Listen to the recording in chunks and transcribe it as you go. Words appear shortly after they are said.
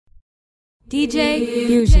DJ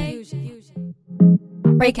Fusion.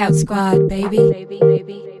 Breakout Squad, baby.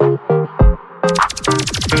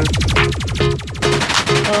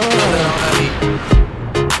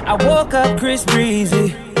 I woke up Chris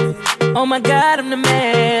Breezy. Oh my God, I'm the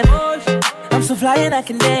man. I'm so fly and I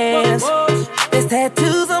can dance. There's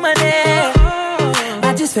tattoos on my neck.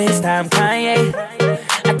 I just FaceTime Kanye.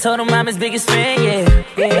 I told him I'm his biggest fan, yeah.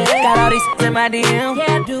 Got all these in my DM.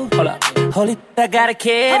 Yeah, I do. Hold up. Holy, I got a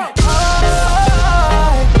kid.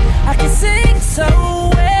 I can sing so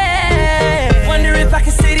well. Wonder if I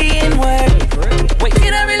can say the N-word. Wait,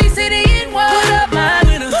 did I really say the N-word? What up, my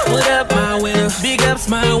winner? What up, my winner? Big ups,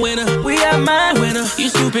 my winner. We are my winner. You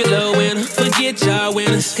stupid little winner. Forget y'all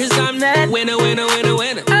winners. Cause I'm that winner. I'm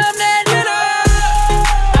that winner.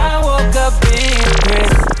 I woke up in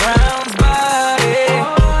Chris Brown's body.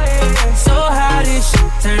 So how this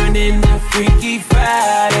shit turned into Freaky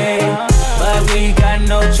Friday. But we got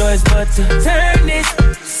no choice but to turn this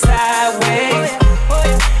sideways.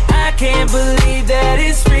 I can't believe that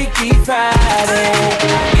it's Freaky Friday.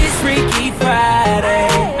 It's Freaky Friday.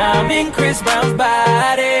 I'm in Chris Brown's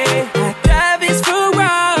body. I drive his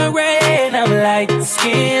Ferrari and I'm like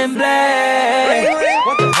skin black.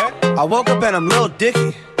 What the heck? I woke up and I'm Lil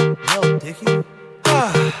Dicky. Lil Dicky?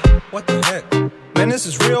 What the heck? Man, this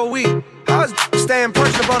is real weak. I was staying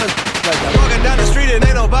perched up on a like that. Walking down the street and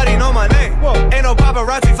ain't nobody know my name. Whoa. Ain't no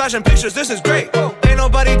paparazzi flashing pictures, this is great. Whoa. Ain't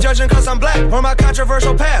nobody judging cause I'm black or my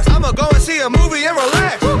controversial past. I'ma go and see a movie and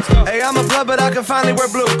relax. Hey, I'm a blood but I can finally wear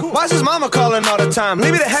blue. Why's his mama calling all the time?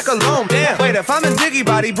 Leave me the heck alone, damn. Wait, if I'm in Diggy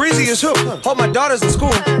Body, Breezy is who? Hope my daughter's in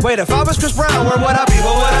school. Wait, if I was Chris Brown, where would I be?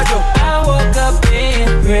 What would I do? I woke up in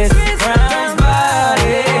Chris Brown's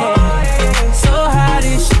body. So how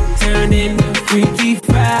this shit turned into Freaky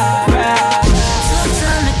Friday.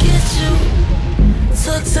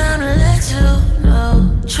 Took time to let you know.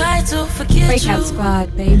 Try to forget Breakout you. Squad,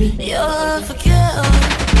 baby. You're unforgettable.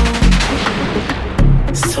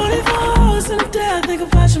 It's 24 hours in a day. I think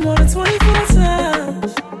about you more than 24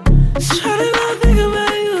 times. Just try to not think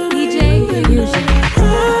about you. DJ Fusion.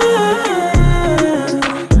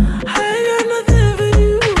 I ain't got nothing for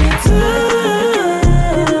you to.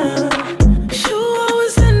 You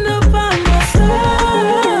always end up by my side.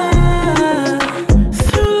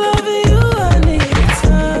 Through loving you, I need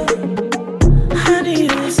time. I need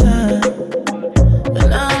time. But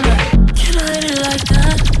now I'm like, can I hit it like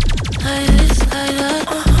that? Like this, like that?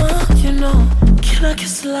 You know. Can I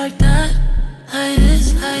kiss it like that? Like this,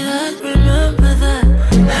 like that? Remember that?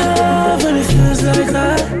 Love when it feels like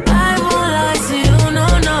that. I won't lie to you, no,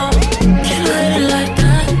 no. Can I hit it like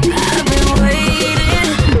that? I've been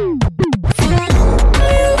waiting for you,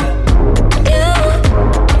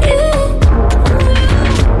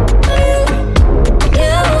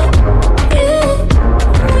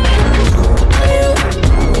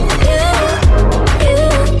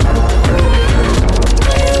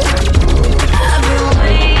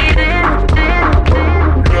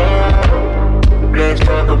 Let's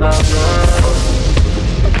talk about love.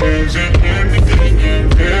 Is it anything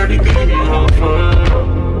and everything you offer?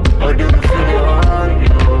 Or do you feel it on you?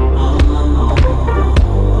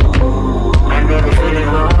 I know the feeling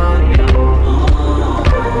on you.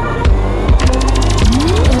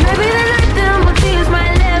 maybe the night that my tears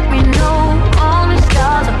might let me know. All the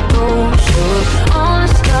stars are close, all the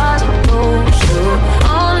stars are close,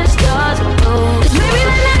 all the stars are close. Maybe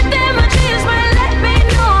the night that my tears might let me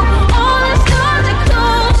know. All the stars are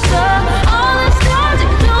closer, all the stars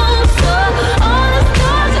are closer, all the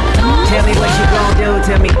stars are closer. Tell me what you gon' do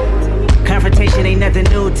to me. Confrontation ain't nothing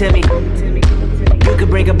new to me. You could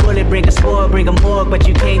bring a bullet, bring a sword, bring a morgue, but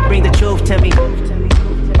you can't bring the truth to me.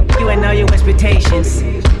 You ain't know your expectations.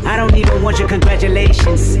 I don't even want your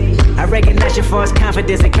congratulations. I recognize your false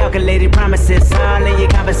confidence and calculated promises all in your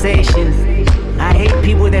conversation. I hate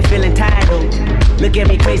people that feel entitled. Look at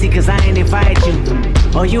me crazy cause I ain't invite you.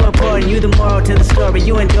 Oh, you important, you the moral to the story.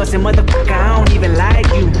 You endorsing, motherfucker, I don't even like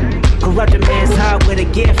you. Corrupt a man's heart with a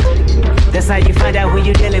gift. That's how you find out who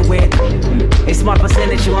you dealing with. A smart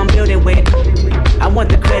percentage you I'm building with. I want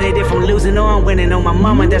the credit if I'm losing or I'm winning. On my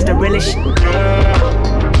mama, that's the realest shit.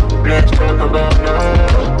 Let's talk about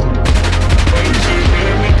love. Is it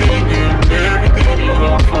anything and everything you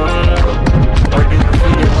offer? Or do you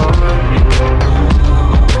feel it on you?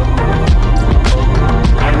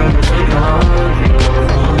 I know the feeling on you.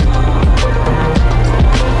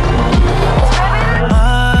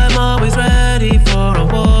 I'm always ready for a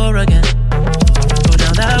war again. Go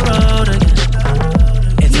down that road again.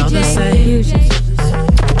 It's all the same. Fusion.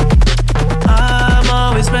 I'm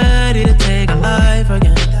always ready to take a life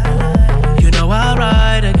again. You know I'll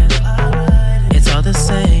ride again. It's all the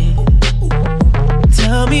same.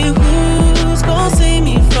 Tell me who's gonna save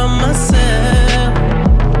me from myself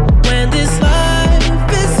when this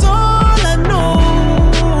life is all I know.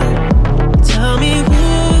 Tell me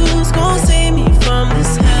who's gonna save me from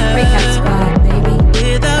this hell. Breakout Squad, baby.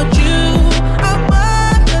 Without you, I'm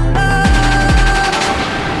alone.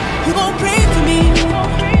 Who gon' pray for me?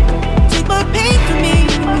 Take my pain for me.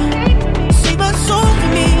 Save my soul for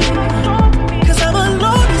me. 'Cause I'm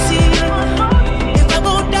alone to see. If I'm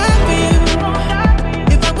gon' die for you,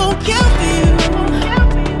 if I'm gon' kill for you,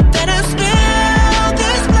 then I spill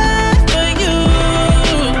this blood for you.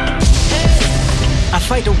 I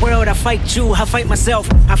fight the world, I fight you, I fight myself,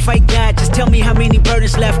 I fight God, just tell me how many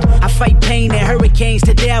burdens left. I fight pain and hurricanes,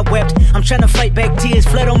 today I wept. I'm trying to fight back tears,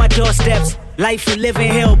 flood on my doorsteps. Life and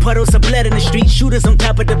living hell, puddles of blood in the street, shooters on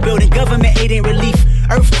top of the building, government aid ain't relief.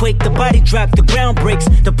 Earthquake, the body drop, the ground breaks,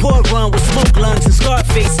 the poor run with smoke lungs and scarred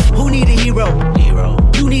face. Who need a hero?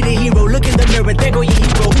 You need a hero, look in the mirror, there go your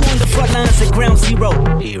hero. Who on the front lines at ground zero?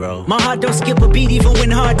 My heart don't skip a beat even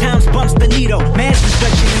when hard times bumps the needle. Mass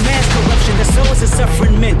destruction and mass corruption, the souls of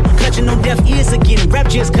suffering men, clutching on deaf ears again,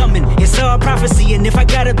 rapture's coming. It's all prophecy, and if I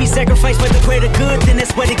gotta be sacrificed for the greater good, then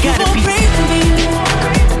that's what it gotta be. Pray for me,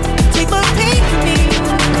 take my pain for me,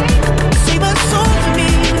 save my soul for me.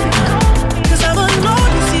 'Cause I'm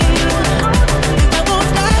alone to see. If I gon'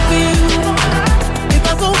 die for you, if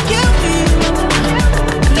I gon' kill for you,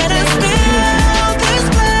 let us spill this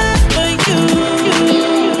blood for you.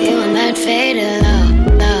 You want that faded love,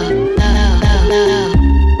 love, love, love, love,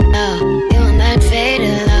 love. You want that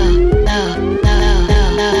faded love, love, love,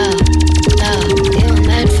 love, love, love. You want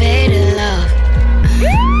that faded love.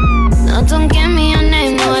 No, don't give me your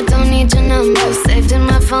name, no, I don't need your number saved in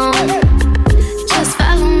my phone. Just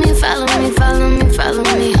follow me, follow me, follow me, follow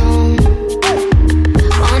me home.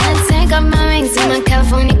 Wanna take off my rings and my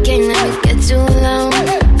California king, let me get you alone.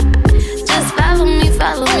 Just follow me,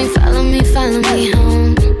 follow me, follow me, follow me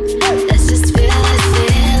home. Let's just feel this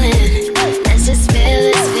feeling. Let's just feel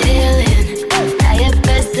this feeling. Higher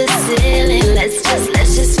past the ceiling. Let's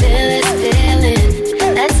just feel this feeling.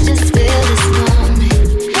 Let's just feel this moment.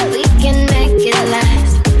 We can make it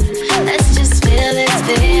last. Let's just feel this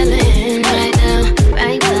feeling right now,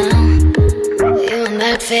 right now. You and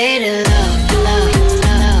that faded love, love,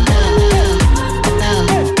 love, love, love.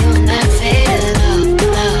 You and that faded love,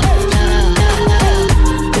 love, love, love,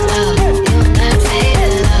 love. You and that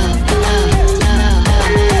faded love, love, love,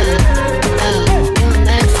 love. You and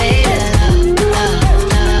that faded love, love,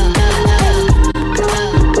 love,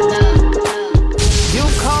 love, love. You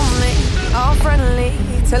call me all friendly,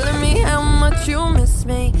 telling me how much you miss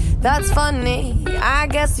me. That's funny, I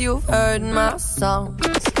guess you've heard my songs.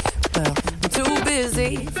 Well, I'm too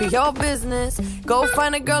busy for your business. Go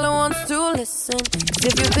find a girl who wants to listen. 'Cause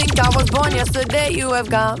if you think I was born yesterday, you have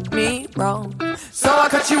got me wrong. So I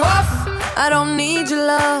cut you off, I don't need your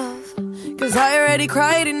love. 'Cause I already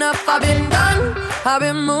cried enough, I've been done, I've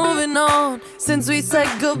been moving on since we said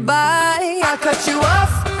goodbye. I cut you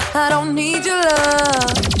off, I don't need your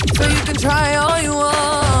love. So you can try all you want.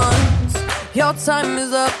 Your time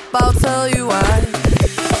is up, I'll tell you why.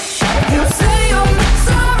 You say you're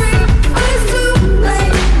sorry, but it's too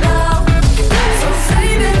late now. So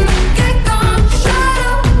save it, get gone, shut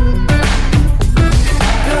up.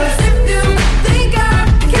 'Cause if you think I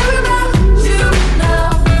care about you now,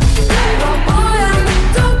 well boy, I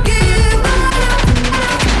don't give up.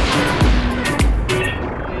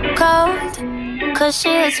 Cold, 'cause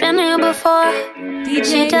she has been here before.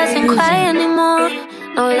 She doesn't cry anymore,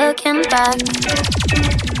 no looking back.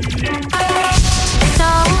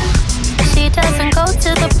 No, she doesn't go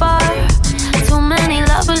to the bar. Too many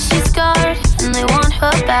lovers she's scarred, and they want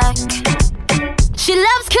her back. She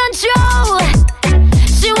loves control,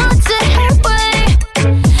 she wants it her way,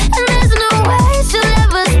 and there's no way she'll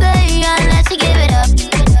ever stay unless she give it up.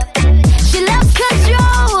 She loves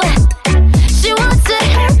control, she wants it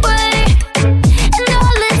her way, and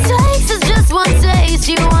all it takes is just one taste.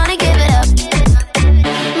 You wanna give it up.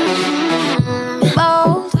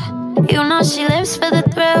 Bold, you know she lives for the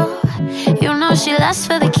thrill. You know she lasts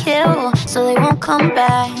for the kill, so they won't come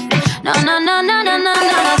back. No, no, no, no, no, no,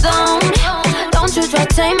 no, no, don't you try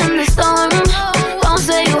taming the storm. Don't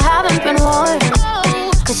say you haven't been warned,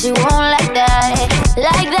 'cause she won't like that,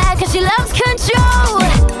 'cause she loves control.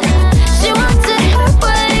 She wants it her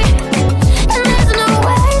way, and there's no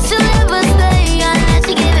way she'll ever stay unless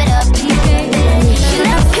she give it up. She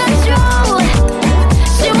loves control,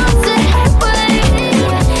 she wants it her way,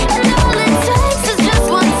 and all it takes is just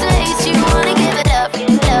one taste. You wanna give it up, give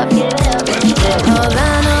it up, give it up.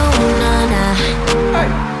 Havana, ooh, na, na.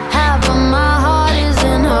 Half of my heart is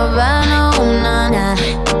in Havana, ooh,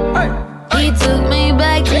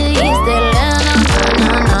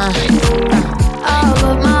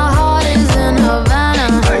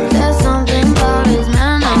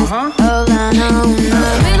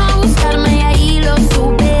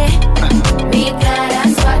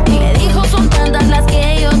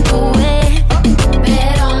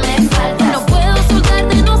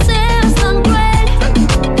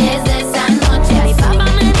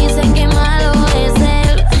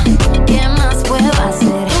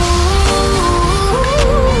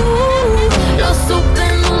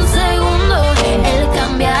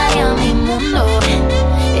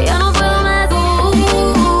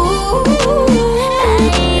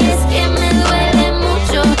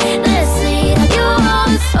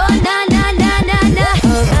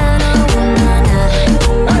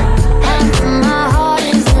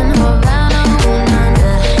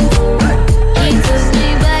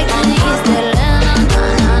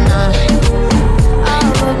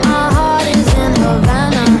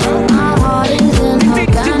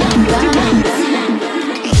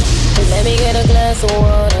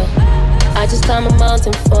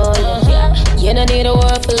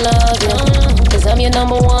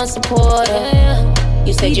 quarter.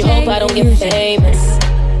 You said you hope I don't get famous,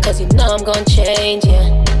 cause you know I'm gon' change,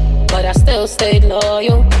 yeah. But I still stayed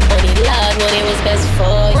loyal. Money lied when it was best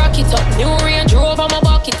for you. Rock it up, new Range Rover, I'ma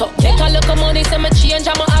walk it up. Take a look at money, say me change,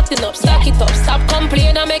 I'ma acting up. Stack it up, stop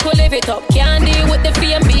complaining, I make we live it up. Can't deal with the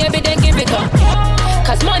fame, baby, then give it up.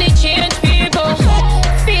 Cause money change people,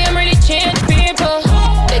 fame really change people,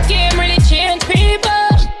 the game really change people.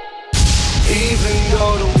 Even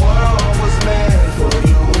though the world was meant for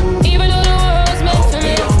you, even though the world's meant for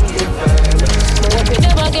me, I hope you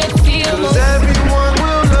never get feel. cause everyone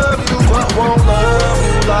will love you, but won't love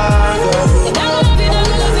you like us. And I love you, I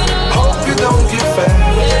love you, I Hope you don't get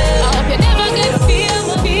famous. I hope you never get feel.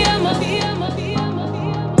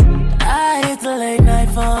 I hit the late night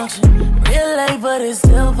function, real late but it's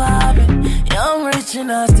still poppin'. Young, rich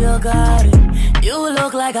and I still got it. You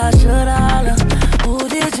look like I should holler. Who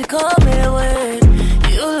did you come here with?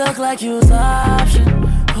 You look like you was the option.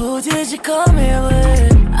 Who did you come here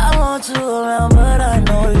with? I want you around but I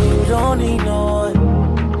know you don't need no one.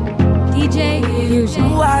 DJ Fusion.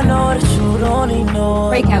 Ooh, I know that you don't need no one.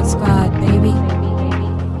 Breakout Squad, baby.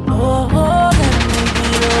 Oh, let me be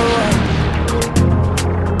the one.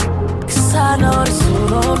 Cause I know that you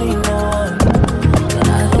don't need no one, but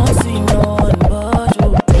I don't see no one but you.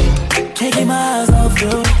 Can't keep my eyes off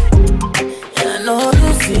you, and I know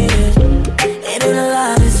you see it. Ain't it a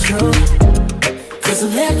lie, it's true, cause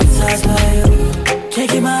I'm hypnotized by you. Can't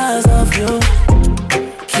keep my eyes off you,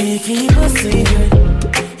 can't keep a secret.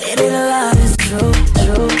 Ain't it a lie, it's true.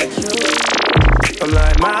 I'm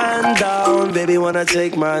like, man down, baby wanna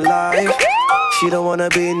take my life. She don't wanna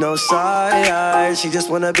be no side, she just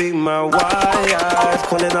wanna be my wife.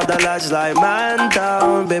 Calling up the lights like, man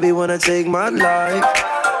down, baby wanna take my life.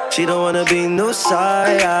 She don't wanna be no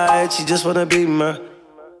side, she just wanna be my.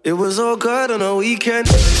 It was all good on a weekend.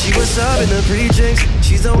 She was serving the pre-drinks.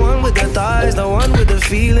 She's the one with the thighs, the one with the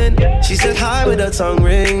feeling. She said hi with her tongue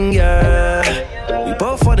ring, yeah. We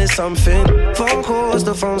both wanted something. Phone calls,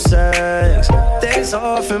 the phone sex. Days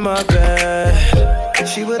off in my bed.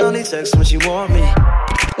 She would only text when she want me.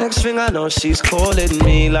 Next thing I know, she's calling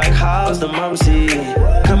me like, how's the mumsy?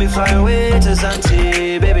 Can we fly away to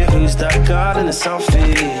Zante? Baby, who's that girl in the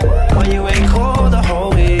selfie? Why you ain't called the whole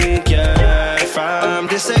week, yeah, fam?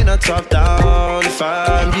 This ain't a top down,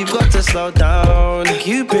 fam. You got to slow down.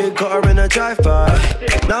 Cupid got her in a drive-by.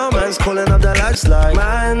 Now man's calling up the lights like,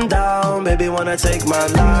 man down, baby wanna take my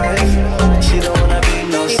life. She don't wanna be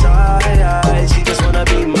no side, she just wanna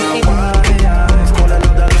be my wife. Calling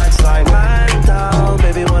up the lights like, man down,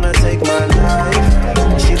 baby wanna take my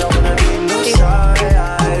life. She don't wanna be no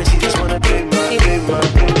side, she just wanna be my.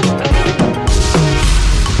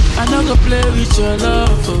 I no go play with your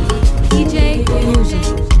love, oh. DJ Fusion.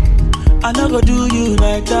 I no go do you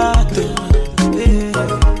like that, oh. Yeah.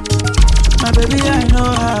 My baby, I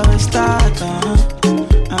know how it start,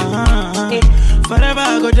 Forever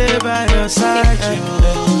I go there by your side,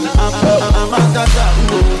 I'm a tata,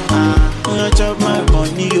 when you chop my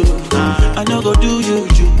money, I no go do you,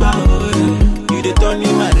 you the turn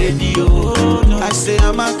in my radio. I say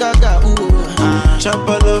I'm a gaga, chop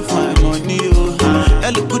all of my money,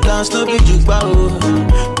 Ellie put down, no be jukba,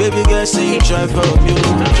 baby girl say you try for me,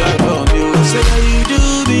 Say that you do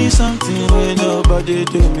me something when nobody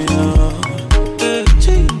do me,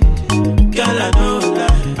 Girl, I know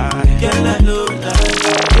that, girl, I know that.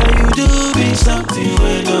 Girl, you do me something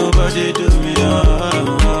when nobody do me,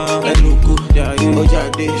 Eluku, yeah, oh yeah,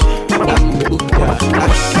 this,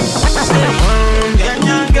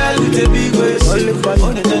 Kenyan girl with a big waist, oh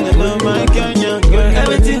the know my Kenyan girl.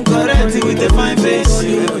 Everything correct with a fine face,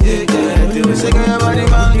 Say get your body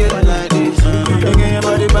banging like this, get your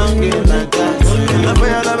body banging like that. I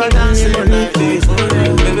pray I never dancing like this,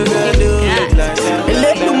 baby girl do it like that.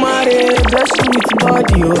 Let you marry, bless you with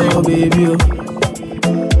body, oh baby, oh.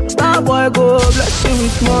 Star boy go, bless you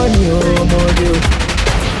with money, oh money, oh.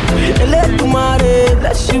 Let you marry,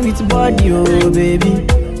 bless you with body, oh baby.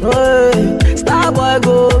 Hey, star boy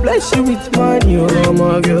go, bless you with money, oh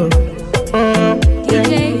my girl.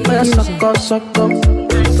 DJ Sucker, sucker,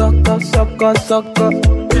 sucker, sucker, sucker,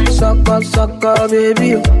 sucker, sucker, baby.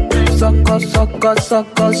 Sucker, sucker,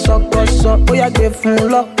 sucker, sucker, sucker. Oh, yeah, give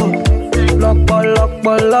him lock up, lock up, lock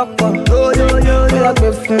up, lock up. Yo, yo, yo, yeah,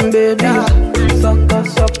 give him baby. Sucker,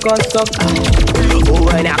 sucker, sucker. Oh,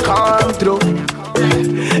 when I come through,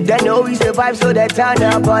 they know we survive, so they turn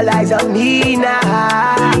up all eyes on me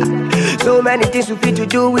now. So many things we fit to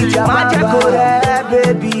do with your magical hair,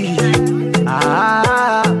 baby.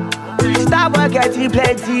 Stop getting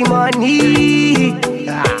plenty money.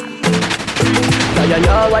 Now you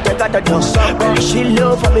know what you gotta do. Baby, she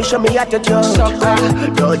love for me, show me how to do.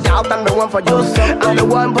 No doubt I'm the one for you. I'm the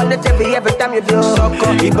one for the TV every time you do.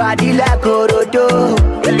 Your body like Orodo.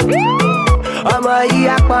 I'm a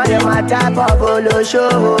yakman, my type of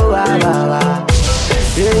show.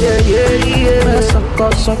 Yeah.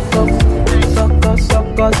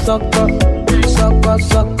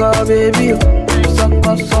 Sucker, baby.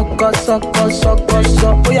 Sucker.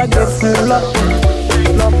 Oh, yeah, get full up.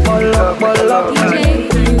 Lock.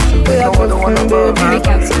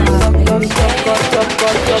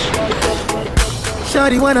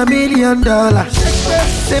 Shawty want $1 million.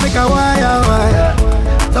 Say make a wire.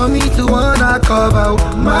 Tell me to wanna cover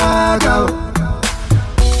my girl.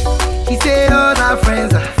 She say all our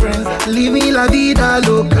friends are living la vida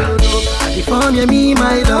loca. They form me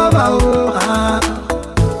my lover.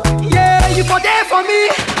 Yeah, you for there for me.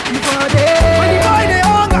 You for there. When the boy they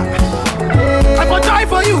hunger, I for try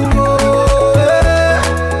for you.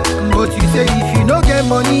 But you say if you don't get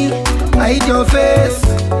money, hide your face.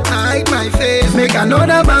 Hide my face. Make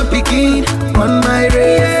another man picking on my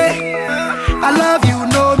race. I love you,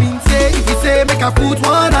 no mean say. If you say make I put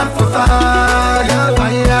one up for fire,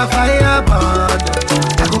 burn.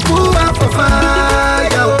 I go put one for fire.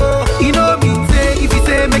 You know mean say. If you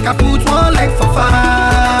say make I put one like for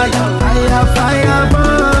fire,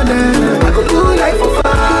 burn. I go put like for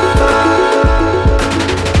fire.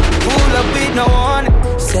 Pull up with no warning,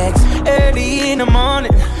 sex early in the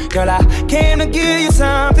morning. Girl, I came to give you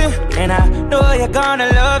something, and I know you're gonna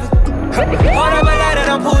love it. Hold up a lighter,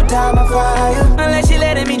 don't put out my fire. Unless she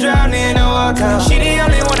letting me drown in the water. She the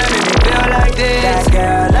only one that make me feel like this. That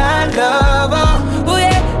girl I love, oh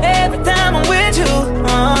yeah. Every time I'm with you,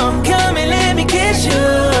 come and let me kiss you.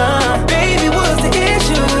 Baby, what's the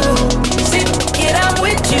issue? Sit, get out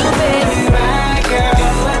with you, baby. My girl,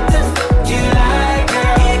 what the fuck you like,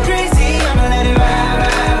 girl? Get crazy, I'ma let it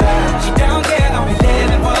ride. She don't care, I'm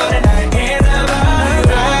living for the night. Hands up,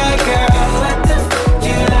 right, girl. What the fuck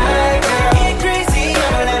you like?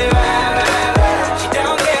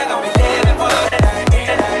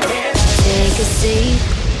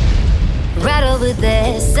 Right over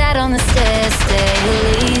there, sat on the stairs, stay or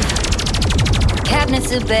leave. Cabinets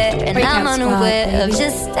to bed, and I'm unaware of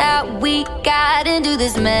just how we got into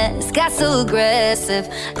this mess. Got so aggressive.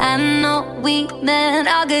 I know we meant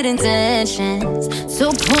all good intentions.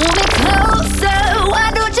 So pull me closer. Why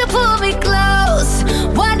don't you pull me close?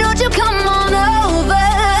 Why don't you come on over?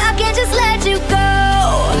 I can't just let you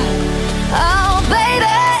go. Oh,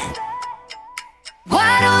 baby.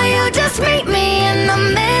 Why don't you just meet me in the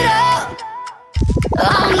middle?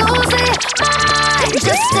 I'm losing my mind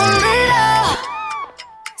just a little.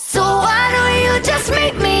 So why don't you just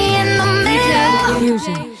meet me in the middle?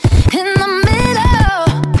 In the middle.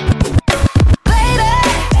 Baby,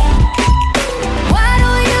 why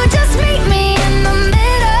don't you just meet me in the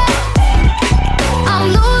middle? I'm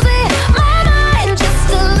losing my mind just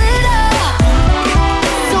a little.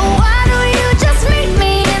 So why don't you just meet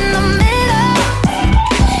me in the middle?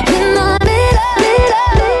 In the middle.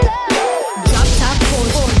 Drop top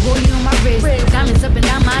Porsche, rolling on my wrist, diamonds up and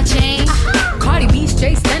down my chain. Cardi B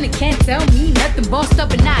straight stunning, can't tell me nothing. Bossed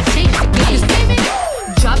up and I change the game.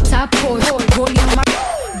 Drop top Porsche, rolling on my.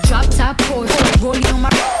 Drop top Porsche, rolling on my.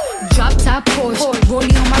 Drop top Porsche,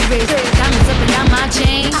 rolling on my wrist, diamonds up and down my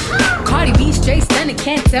chain. Cardi B straight stunning,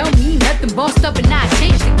 can't tell me nothing. Bossed up and I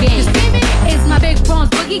change the game. It's my big bronze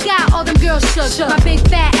boogie, got all them girls shook. My big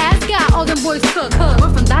fat ass got all them boys cooked.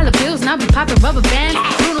 We're from dollar bills, now we popping rubber bands.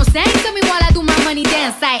 Bruno sang to me while I do my money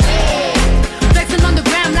dance like. Flexing on the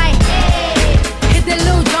gram like. Hit that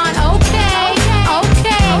Lil Jon, okay.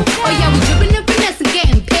 Oh yeah, we dripping and finesse and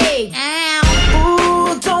getting paid.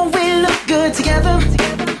 Ooh, don't we look good together?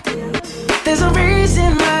 There's a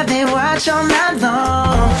reason why they watch all night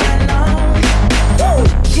long. Ooh,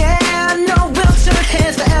 yeah, I know we'll turn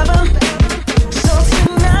heads forever. So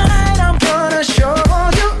tonight I'm gonna show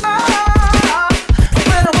you off.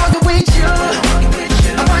 When I walk with you,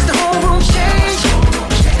 I watch the whole room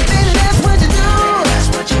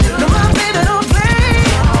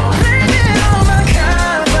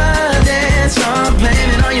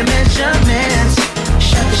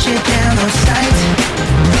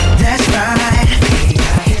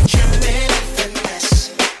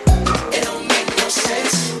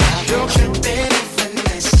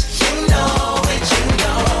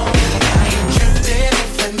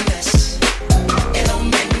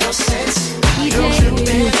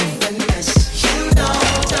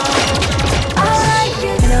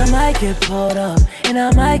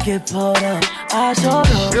get pulled up, I showed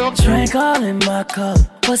up. Drink all in my cup,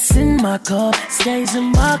 what's in my cup, stays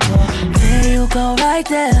in my cup. There you go right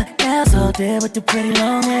there, nails all there with the pretty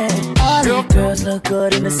long hair. All the girls look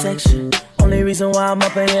good in the section, only reason why I'm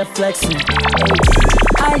up in here flexing. Hey,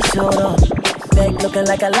 I showed up, back looking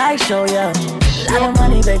like a light show, yeah. Lot of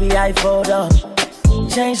money, baby, I fold up.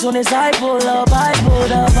 Change soon as I pull up, I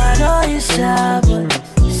know you're shy, but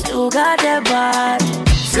still got that vibe.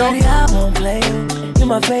 Shorty, I won't play you. You're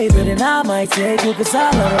my favorite and I might take you, cause I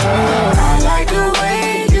love the way you. I like the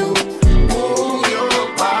way you move your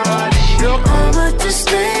body. I want to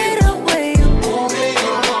stay the way you move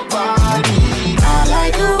your body. I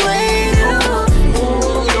like the way you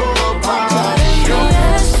move your body. Let me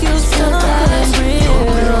ask you something real.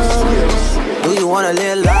 Do you wanna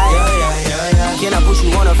live life? Can I push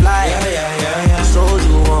you on a flight? Sold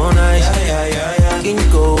you all night. Can you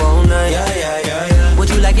go all night? Would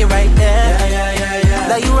you like it right there?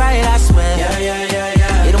 Like you right, I swear.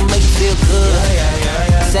 It'll make you feel good.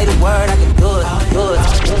 Say the word, I can do it.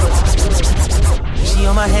 She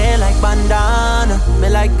on my head like bandana. Me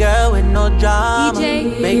like girl with no drama.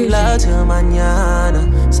 Make love till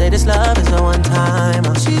mañana. Say this love is a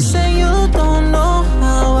one-timer. She say you don't know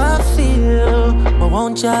how I feel, but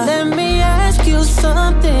won't ya let me ask you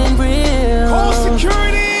something real? Call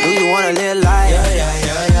security. Do you wanna live life?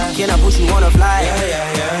 Can I push you on a flight?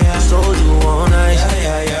 Sold you all night.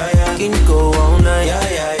 Can you go all night?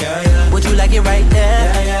 Would you like it right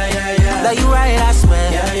there? Like you right, I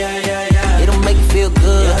swear. It'll make you feel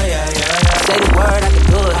good. Say the word, I can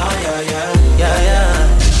do it. Yeah.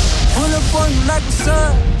 Pull up on you like what's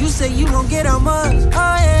up. You say you gon' get how much? Oh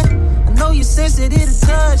yeah. I know you sensitive to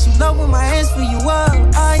touch. You love when my hands fill you up.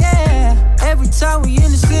 Oh yeah. Every time we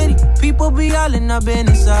in the city, people be all in our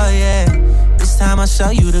business. Oh yeah. This time I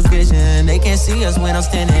show you the vision. They can't see us when I'm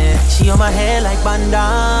standing. She on my head like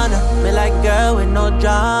bandana. Me like girl with no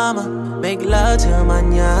drama. Make love till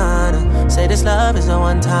mañana. Say this love is a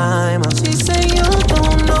one-timer. She say you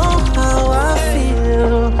don't know how I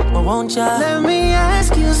feel, but won't ya let me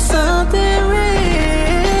ask you something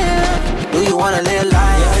real? Do you wanna live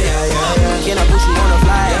life? Can I push you on a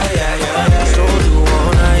flight? Sold you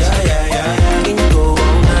all night. Can you go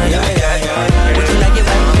all night? Would you like it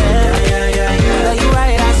right there? Like you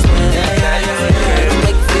right, I swear. It'll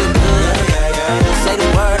make you feel good. Say the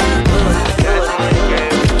word, I'm good.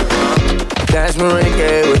 Dance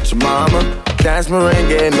merengue with your mama. Dance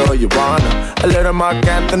merengue, know you wanna. A little Mark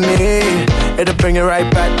Anthony, it'll bring it right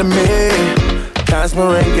back to me. Dance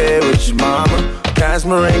merengue with your mama. Dance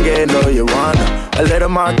merengue, know you wanna. A little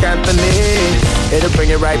Mark Anthony, it'll bring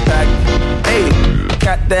it right back. Hey,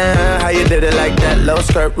 goddamn, how you did it like that? Low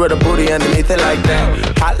skirt with a booty underneath it like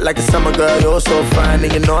that. Hot like a summer girl, you're so fine.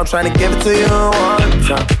 And you know I'm trying to give it to you one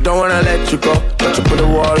time. Don't wanna let you go, but you put a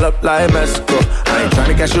wall up like Mexico. I ain't trying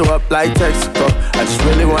to catch you up like Texaco. I just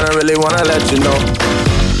really wanna let you know.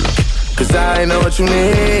 Cause I know what you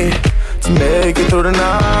need to make it through the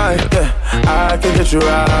night. Yeah, I can get you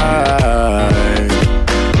right.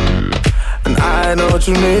 And I know what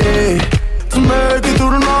you need to make it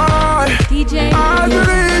through the night. DJ I can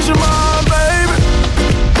reach your mind, baby.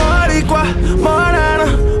 Boricua, morena,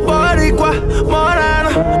 Boricua, morena,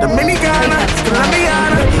 Dominicana,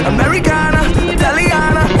 Colombiana, Americana,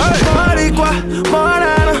 Italiana. Boricua,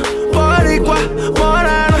 morena, Boricua,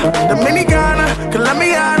 morena, Dominicana,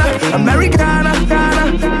 Colombiana, Americana, Ghana.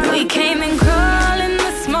 We came in crawling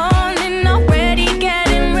this morning, already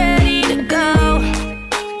getting ready to go.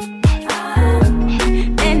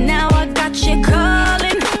 And now I got you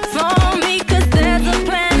calling for me, cause there's a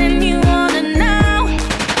plan and you wanna know.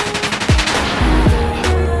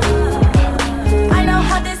 I know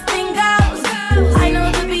how this thing goes. I know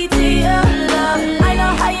the beat to your love. I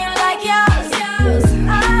know how you like yours.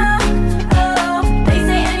 Oh, they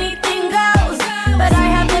say anything goes, but I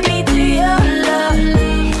have the beat to your love.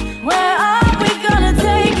 Where are we gonna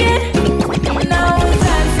take it? Now we're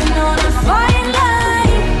dancing on a fine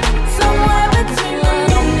line, somewhere between a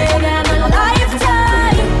minute and a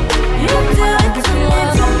lifetime. You do it to me.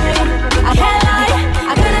 I can't lie,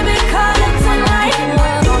 I couldn't be calling tonight,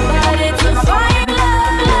 but it's a fine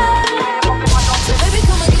line. So baby,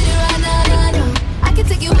 come and get it right now. I can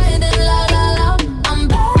take you higher than la. I'm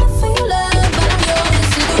bad for your love, but I'm yours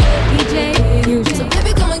to the world. So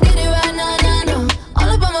baby, come and get it right now. All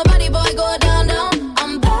up on my body, boy, go down.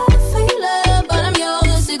 I'm bad for your love, but I'm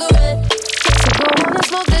yours cigarette. So go on and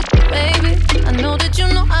smoke that, baby. I know that you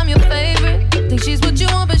know I'm your favorite. Think she's what you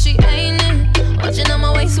want, but she ain't it. Watching on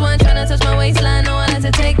my waistline, trying to touch my waistline. Know I like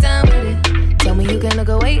to take time with it. Tell me you can look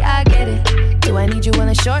away, I get it. Do I need you on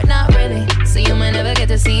a short? Not really. So you might never get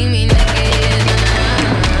to see me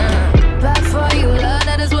naked.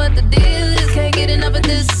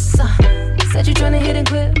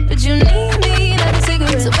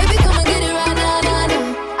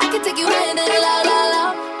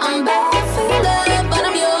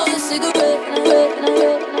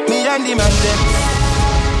 the man them.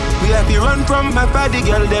 We have to run from my body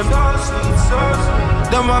girl them.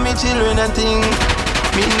 Don't want me children and thing.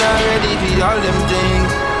 Me not ready for all them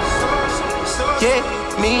things. Yeah,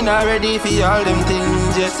 me not ready for all them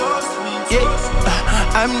things yet. Yeah,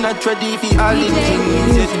 I'm not ready for all them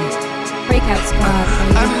things yet. Breakout Squad.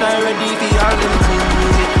 I'm not ready for all them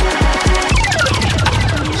things yet.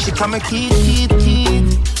 She come and keep.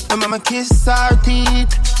 And mama kiss her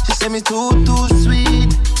teeth. She say me too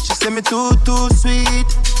sweet. She say me too sweet.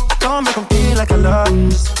 Don't make 'em feel like I love them,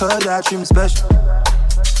 just 'cause I treat 'em special.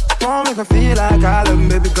 Don't make 'em feel like I love 'em,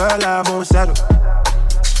 baby girl, I won't settle.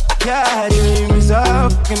 Yeah, dreams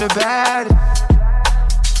up in the bed.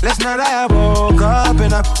 Last night I woke up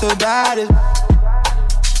and I felt bad.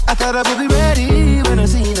 I thought I would be ready when I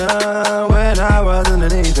seen her, when I was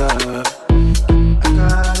underneath her. I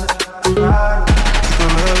got it.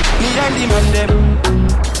 Me and the man them,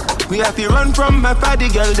 we have to run from my body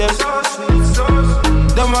girl them.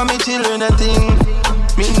 Don't want me children and thing.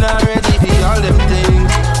 Me not ready for all them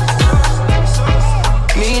things.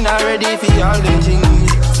 Me not ready for all them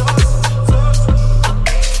things.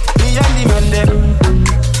 Me and the man them,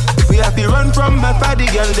 we have to run from my body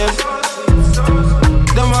girl them.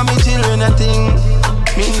 Don't want me children and thing.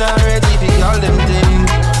 Me not ready for all them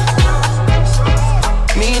things.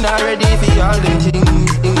 Me not ready for all them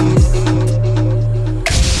things.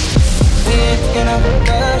 We ain't gonna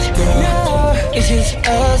rush, girl. It's just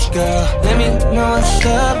us, girl. Let me know what's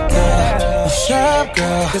up, girl. What's up,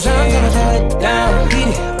 girl? 'Cause I'm gonna tie it down, beat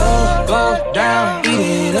it up, go down, beat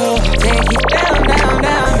it up, take it down,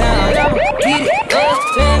 beat it up.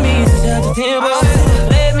 Let me switch up the tempo.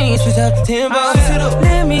 Let me switch up the tempo.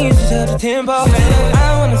 Let me switch up the tempo.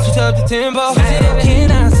 I wanna switch up the tempo.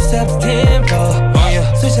 Can I switch up the tempo?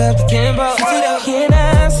 Switch up the tempo. Can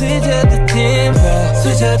I switch up the tempo?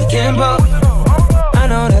 Switch up the tempo. I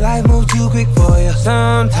know that life moves too quick for you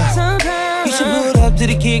sometimes. You should pull up to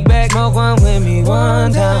the kickback, smoke one with me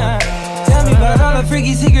one time. Tell me about all the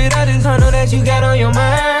freaky secret others I know that you got on your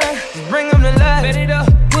mind. Just bring them to life.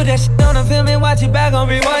 Put that shit on the film and watch it back on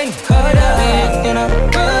rewind. Cut up, we ain't gonna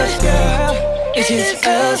rush, girl. It's just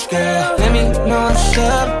us, girl. Let me know what's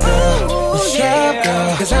up, girl. What's up,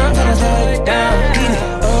 girl? 'Cause I'm tryna slow it down, beat it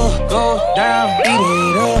up, go down, beat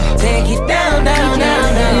it up, take it down, beat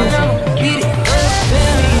it up.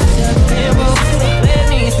 Let me switch up the tempo. Let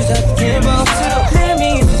me switch up the tempo. Let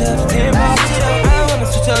me switch up the tempo. I wanna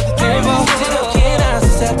switch up the tempo. Can I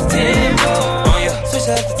switch up the tempo? Switch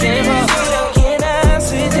up the tempo. Can I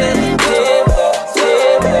switch up the tempo?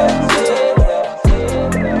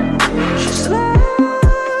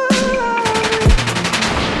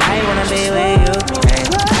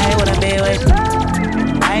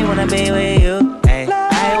 Be with you, hey.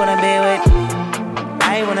 I wanna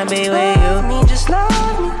be with you. Me, just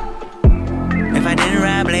love me. If I didn't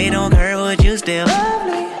ride blade on curve, would you still?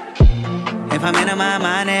 If I'm in my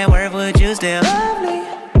mind at work, would you still?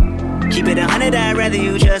 Keep it 100, I'd rather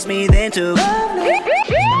you trust me than to.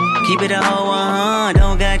 Keep it a whole 100,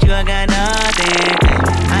 don't got you, I got nothing.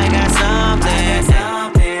 I got something.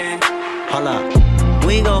 Hold up,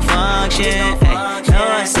 we gon' function, no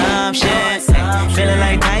assumption. Feeling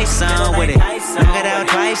like Tyson with it. Knock it out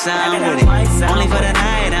twice, I'm with it. Only for the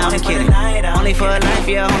night, I'm kidding. Only for life,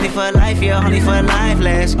 yeah, only for life, yeah, only for life,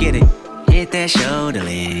 let's get it. Hit that shoulder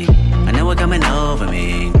lean. I know it coming over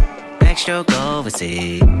me. Backstroke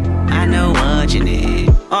overseas. I know what you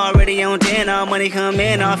need. Already on 10, all money come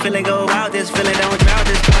in. All feeling go out, this feeling don't drought,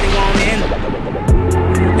 this party won't end.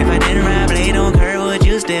 If I didn't ride blade on curve, would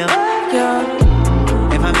you still?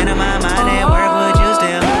 If I'm in my mind at work, would you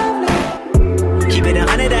still? Keep it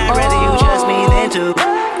 100, I'd rather you trust me than to.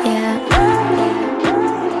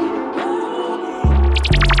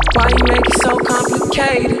 Why you make it so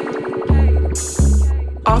complicated?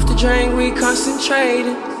 Off the drain, we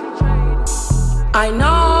concentrated. I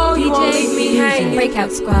know you won't leave me hanging.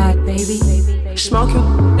 Breakout Squad, baby.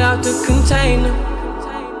 Smoking out the container.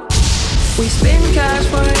 We spend cash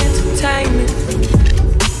for entertainment.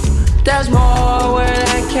 There's more where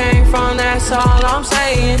that came from, that's all I'm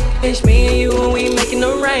saying. It's me and you and we making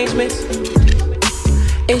arrangements.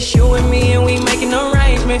 It's you and me and we making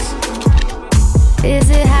arrangements. Is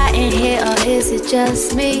it hot in here or is it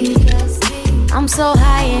just me? I'm so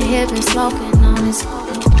high in here, been smoking on this.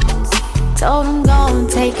 Told him go and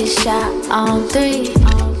take a shot on 3.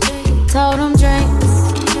 Told him drinks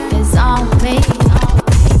is on me.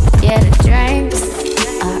 Yeah, the drinks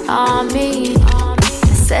are on me.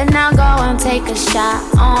 Said now go and take a shot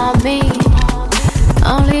on me.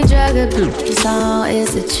 Only drug abuse on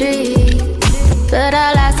is a tree. But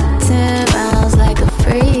I lasted 10 rounds like a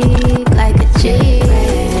freak, like a G.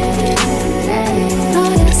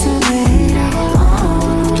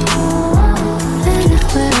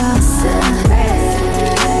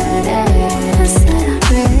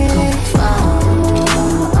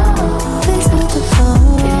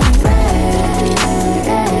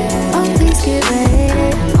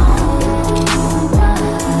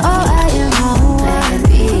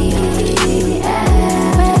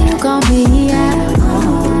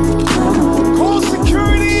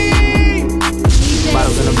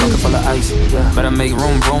 Yeah. Better make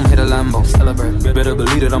room, hit a Lambo. Celebrate. Better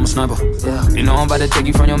believe that I'm a sniper. Yeah. You know I'm about to take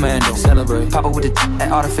you from your man, though. Celebrate. Papa with the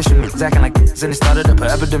at artificial niggas acting like this, and it started up an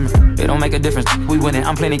epidemic. It don't make a difference. We winning.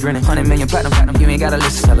 I'm plenty grinning. 100 million platinum. You ain't gotta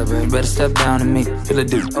listen. Celebrate. Better step down to me. Feel a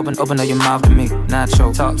dude. Open up your mouth to me.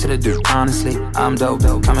 Nacho. Talk to the dude. Honestly, I'm dope.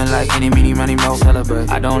 Coming like any, meeny, money, mo. Celebrate.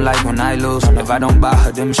 I don't like when I lose. If I don't buy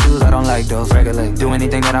her them shoes, I don't like those. Regulate. Do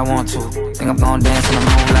anything that I want to. Think I'm gonna dance on the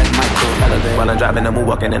moon like Michael. Elevate. While I'm driving the moon,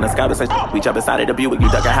 walking in the sky with some we jump inside of the Buick. You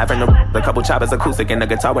duck a half in the couple choppers acoustic and the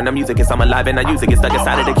guitar when the music is I'm alive and I use it. Get stuck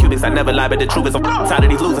inside of the cubics. I never lie, but the truth is I'm tired of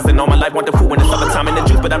these losers. And all my life want the food when it's summertime in the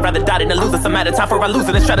juice. But I'd rather die than lose it. Some matter time for I lose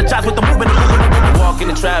it and strategize with the movement. Walk in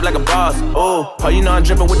the trap like a boss. Oh, you know I'm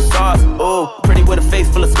dripping with the stars. Oh, pretty with a face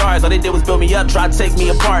full of scars. All they did was build me up, try to take me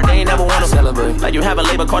apart. They ain't never wanna celebrate. Like you have a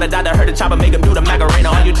label called a doctor, heard the chopper make them do the Macarena.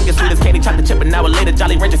 All you drink is sweet as candy, chop the chip, and now later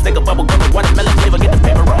Jolly Rancher, stick a bubble gum with watermelon flavor, get the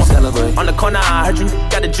paper roll. Celebrate. On the corner, I heard you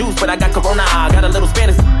got the juice, but I got Corona. I got a little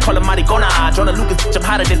Spanish, call it Maricona. Jonah Lucas, I'm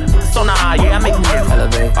hotter than Sona. Yeah, I make them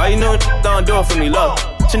elevate. All you know, don't do it for me, love.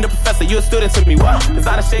 Chin the professor, you a student to me, what? Cause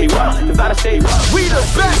I done shade, what? Cause I done shade, what? We the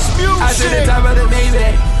best music. I to the top of the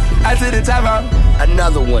Maybach. I to the top of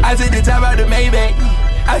another one. I to the top of the Maybach.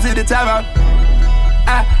 I to the top of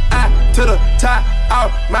I to the top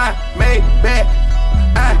of my Maybach.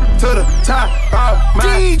 I to the top of my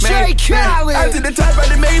DJ Khaled. I to the top of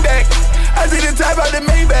the Maybach. I to the top of the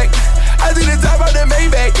Maybach. I to the top of the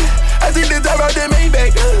Maybach. I to the top of the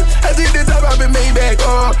Maybach. I to the top of the Maybach.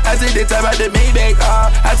 Oh, I to the top of the Maybach.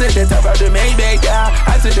 Oh, I to the top of the Maybach. Yeah,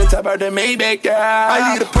 I to the top of the Maybach. Yeah,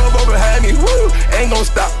 I need a probo behind me. Woo, ain't gon'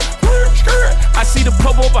 stop. I see the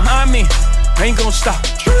popo behind me. Ain't gon' stop.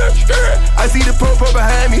 I see the popo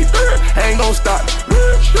behind me. Ain't gon' stop.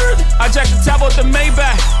 I jacked the top off the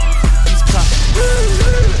Maybach.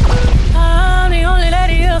 I'm the only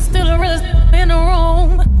lady here, still the realest in the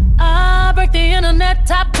room. I break the internet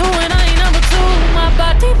top 2 and I ain't number 2. My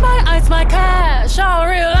body, my ice, my cash, all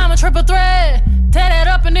real. I'm a triple threat. Tear that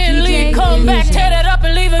up and then leave. Come back, tear that up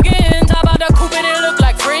and leave again. Top out the coupe and it look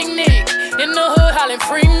like Freak Nick. In the hood, hollering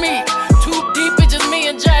free me. Too deep, it's just me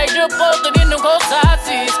and Jay. Just posted in the cold side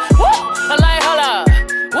seats. Woo! I like holla.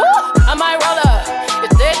 Woo! I might roll up.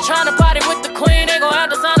 If they're trying to party with the queen, they gon'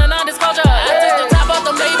 have to sign a non-disclosure. I took the top off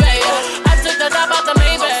the Maybach. I took the top off the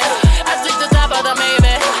Maybach. I took the top off the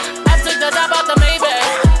Maybach. I took the top off the Maybach.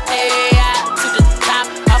 Hey, I took the top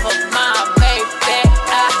off of my Maybach.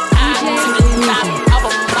 I took the top off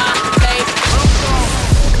of my Maybach.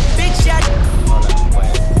 Big shot.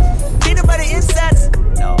 Peanut butter insides.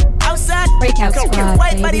 No. Outside. Breakout squad,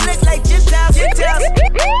 white body look like Gentiles. Emotional.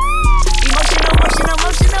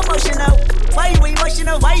 Why you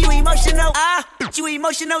emotional? Why you emotional? You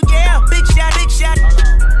emotional, yeah. Big shot.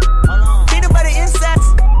 Peanut butter insides.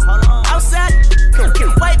 Outside.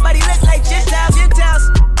 White body look like Gentiles.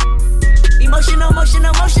 Emotional. Why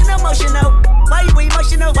you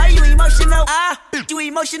emotional? You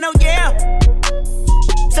emotional, yeah.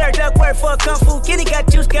 Served up work for a kung fu. Kenny got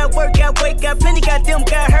juice, got work, got weight, got plenty, got them,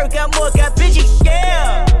 got hurt, got more, got busy,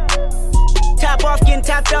 yeah. Top off, getting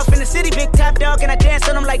topped off in the city, big top dog, and I dance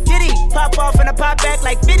on them like Diddy. Pop off and I pop back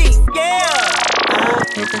like Biddy, yeah. I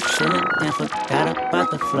hit the ceiling and forgot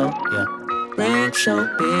about the flow, yeah. Ring so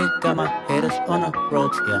big, got my haters on the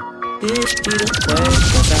ropes, yeah. This be the way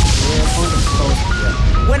that I live on the coast,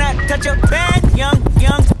 yeah. When I touch a bag, young,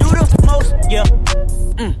 do the most, yeah.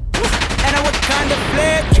 And I was kinda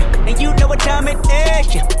flipped, yeah. And you know what time it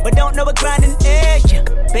is, yeah. But don't know what grinding is, yeah.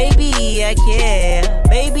 Baby, I care.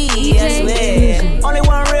 Baby, I swear. Only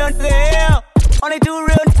one real nigga, only 2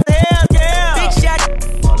 real niggas, yeah. Big shot.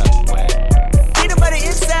 Peanut butter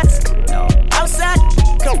insides. Outside.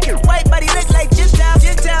 White body look like Gentiles.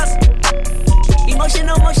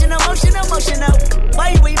 Emotional. Why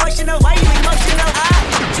you emotional?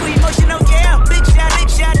 You emotional, yeah. Big shot.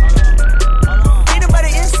 Peanut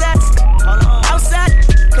butter insides. Outside.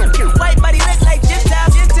 White body look like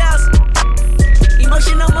Gentiles.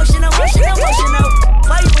 Emotional. Why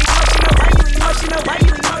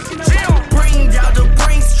you emotional? Bring out the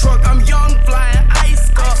Brinks truck. I'm young, flying ice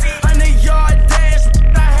up. 100-yard dash.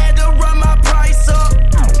 I had to run my price up.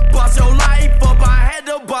 Boss your life up. I had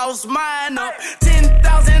to boss mine up.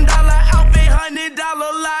 $10,000 outfit,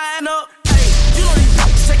 $100 line up. Hey, you don't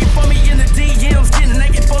even shake it for me in the DMs, getting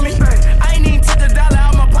naked for me. I ain't even took the dollar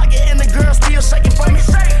out my pocket, and the girl still shaking for me.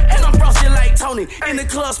 And I'm frosted like Tony in the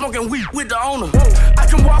club smoking weed with the owner. I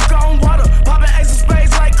can walk on water, popping ace of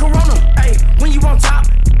spades like Corona. Hey, when you on top,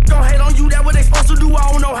 gon' hate on you, that what they supposed to do.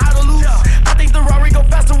 I don't know how to lose. I think the Rari go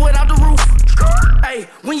faster without the roof. Hey,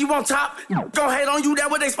 when you on top, gon' hate on you, that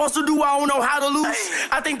what they supposed to do. I don't know how to lose.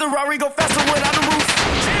 I think the Rari go faster without the roof.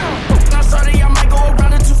 Now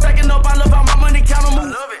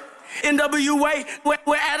NWA, with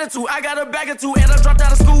attitude. I got a bag or two, and I dropped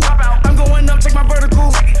out of school. I'm going up, check my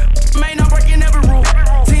vertical. Man, I'm breaking every rule.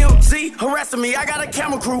 TMZ harassing me, I got a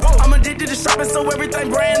camera crew. I'm addicted to shopping, so everything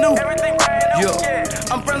brand new. Yeah.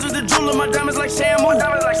 I'm friends with the jeweler, my diamonds like shampoo.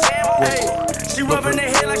 Hey, she rubbing her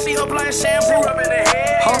head like she applying shampoo.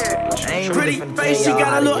 Pretty face, she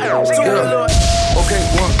got a little attitude. Okay,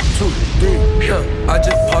 1, 2, 3, yeah. I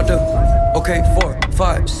just popped up. Okay, 4,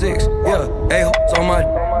 5, 6, yeah. A-hoes on my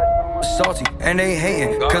salty, and they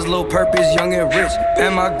hating. Cause Lil Perp is young and rich.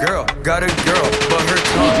 And my girl got a girl, but her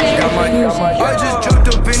tongue got my. I just jumped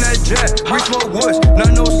up in that jet. We smoke woods,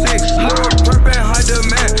 906. Lil Perp and high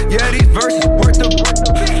demand. Yeah, these verses worth the.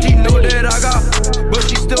 She know that I got, but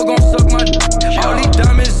she still gon' suck my. All these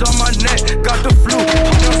diamonds on my neck. Got the flu.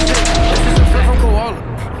 This is a flip from Koala.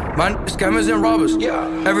 My scammers and robbers.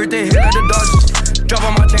 Everything hit like the Dodgers. Drop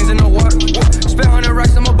all my chains in the water. Spend 100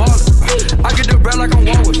 racks in my baller. I get the bread like I'm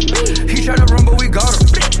Walrus. He tried to run, but we got him.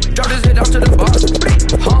 Drop his head down to the bottom.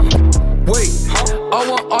 Wait, I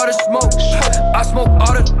want all the smoke. I smoke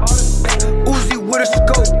all the Uzi with a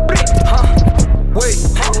scope. Wait,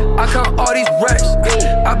 I count all these racks.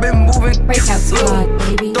 I've been moving.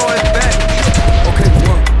 Throw it back. Okay,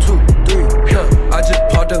 1, 2, 3, yeah. I just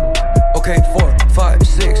popped up. Okay, 4, 5,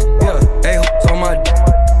 6, yeah. A-hoes on my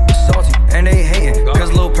salty, and they hating.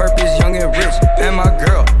 Cause Lil Perp is young and rich. And my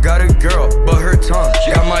girl got a girl, but her tongue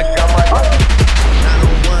got my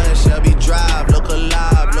 901 Shelby Drive, look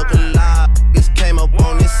alive, look alive. This came up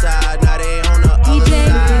on this side, now they on the other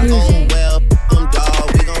side. Oh well,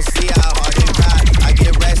 dog, we gon' see how hard they ride. I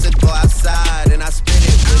get racks to go outside, and I spit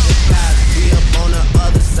it with the guys. We up on the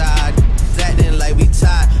other side, acting like we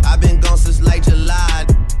tied. I've been gone since like July,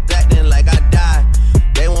 acting like I died.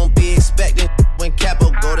 They won't be expecting when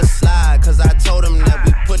Capo go to slide, cause I told them that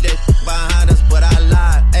we put that behind us, but I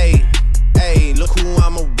lied. Hey, look who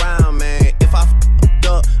I'm around, man. If I f***ed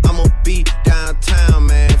up, I'ma be downtown,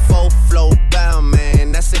 man. Full flow bound,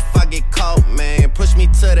 man. That's if I get caught, man. Push me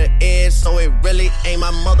to the edge, so it really ain't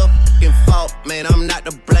my motherfucking fault, man. I'm not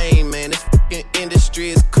to blame, man. This fucking industry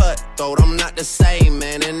is cutthroat. I'm not the same,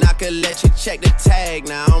 man. And I could let you check the tag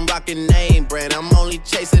now. I'm rocking name brand. I'm only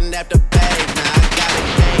chasing after bags now. I got a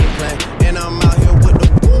game plan, and I'm out here with the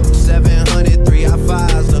woo. 700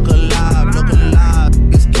 3i5s, look alive, look alive.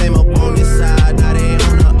 This came up on this side, now they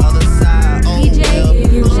on the other side. Oh,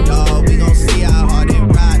 dog, we gon' see how hard they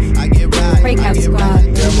ride. I get right.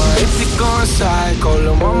 Yeah, my if going psycho,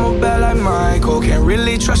 lil' mama bad like Michael. Can't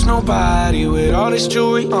really trust nobody with all this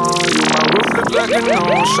jewelry on you. My roof look like a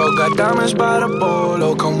no-show. Got diamonds by the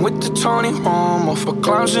bolo. Come with the Tony Homo for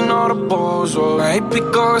clowns and all the balls. Oh, my AP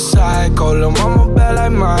going psycho, lil' mama bad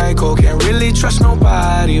like Michael. Can't really trust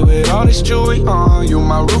nobody with all this jewelry on you.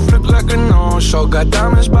 My roof look like a no-show. Got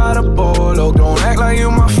diamonds by the bolo. Don't act like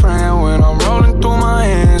you my friend when I'm rolling through my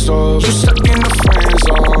hands. Oh, you stuck in the friend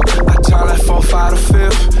zone. I time like 4, 5 to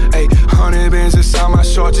 5th. Ayy, 100 bands inside my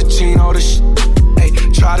shorts and chino, the shit.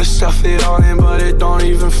 Ayy, try to stuff it all in, but it don't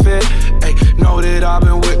even fit. Ayy, know that I've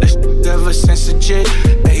been with this ever since the jit.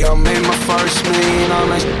 Ayy, I made my first million, I'm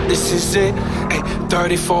like, this is it. Ayy,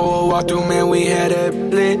 34 walk through, man, we had that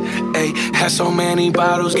lit. Ayy, had so many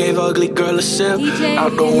bottles, gave ugly girl a sip.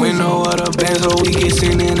 Out the window of the Benz, so we get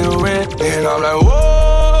sitting in the rent. And I'm like,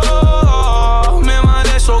 whoa, man, my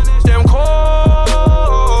dad so damn cold.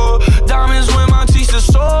 Diamonds when my teeth are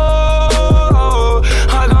sore. I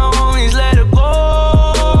got homies, let it go.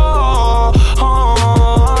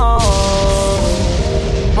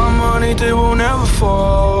 My money, they will never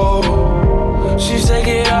fall. She said,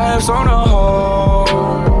 get our hips on the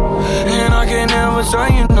hole. And I can never tell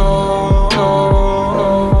you no.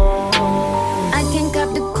 I can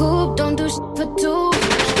cop the coupe, don't do shit for two.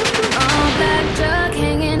 All black truck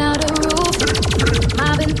hanging out the roof.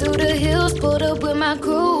 Mobbing through the hills, pulled up with my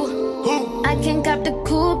crew. I can cop the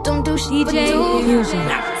coupe, don't do shit for two.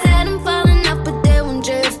 Said I'm falling off, but they won't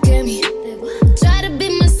JFK me. Try to be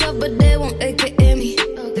myself, but they won't AKA me.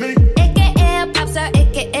 AKA a pop star,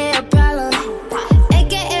 AKA a problem.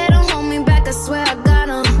 AKA don't hold me back, I swear I got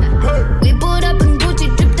 'em. We pulled up in Gucci,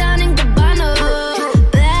 drip down in Gabbana.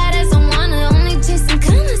 Bad as I wanna, only chasing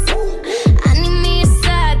commas. I need me a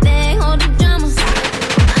side thing, hold the drama.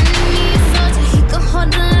 I need me a soldier, he can hold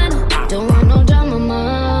the line. Don't want no drama, ma.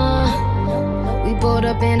 We pulled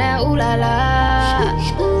up in that ooh la la.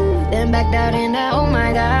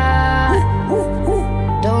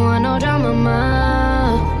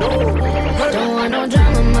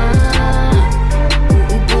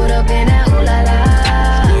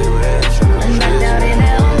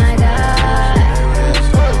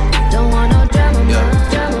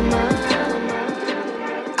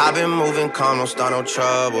 I've been moving calm, don't start no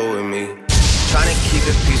trouble with me. Trying to keep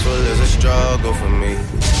it peaceful is a struggle for me.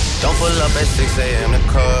 Don't pull up at 6 a.m. to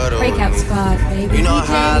cuddle Breakout with me. squad, baby. You know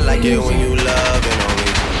how I like it when you loving on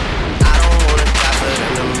me. I don't wanna die for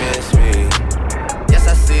them to miss me. Yes,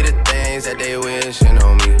 I see the things that they wishing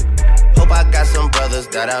on me. Hope I got some brothers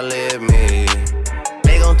that outlive me.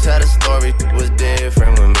 They gon' tell the story was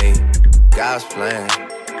different with me. God's plan,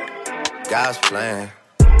 God's plan.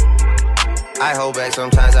 I hold back,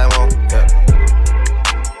 sometimes I won't, yeah.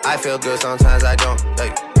 I feel good, sometimes I don't,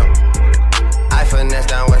 hey, no. I finesse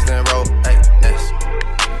down Western Road, hey, next.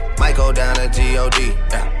 Might go down to G.O.D.,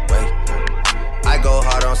 yeah, wait. I go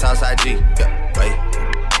hard on Southside G, yeah, wait.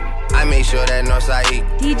 I make sure that Northside E.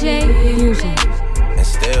 DJ Fusion. And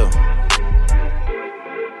still,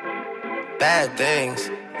 bad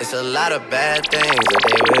things. It's a lot of bad things that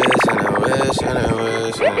they wish and they wish and they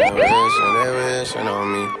wish and they wish and they wishing on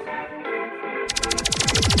me.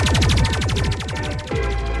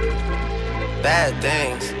 Bad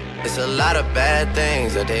things. It's a lot of bad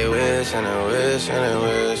things that they wish and they wish and they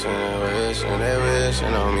wish and they wish and they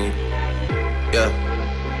wishing on me. Yeah.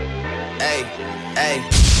 Hey, hey.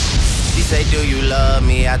 She say, do you love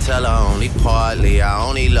me? I tell her only partly. I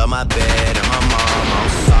only love my bed and my mom. I'm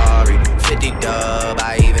sorry. 50 dub,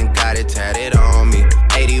 I even got it tatted on me.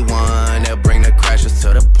 81, they'll bring the crashers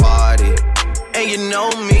to the party. And you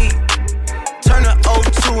know me, turn the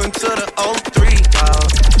 02 into the 03,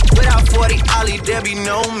 dog. Without 40 Ollie, there be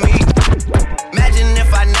no me. Imagine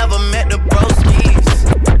if I never met the broskies.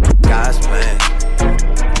 God's plan,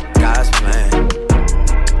 God's plan.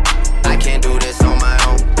 I can't do this on my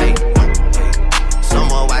own, hey,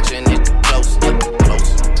 someone watching it close,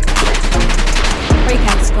 close.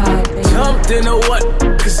 Breakout squad, baby. Jumped into what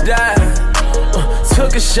could die.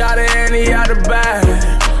 Took a shot at Annie out the bag.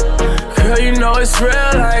 Girl, you know it's real,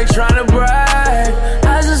 I ain't tryna brag.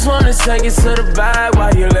 I just wanna take it to the bag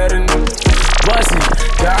while you letting me bust it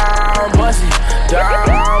down, bust it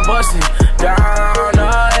down, bust it down,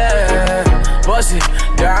 oh yeah. Bust it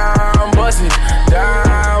down, bust it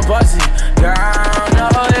down, bust it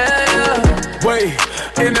down, oh yeah. Wait,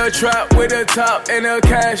 in the trap with the top and the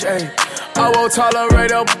cash, ayy. I won't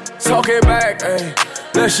tolerate her talking back, ayy.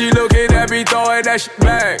 Now she looking at me throwing that shit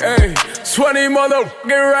back, ayy. 20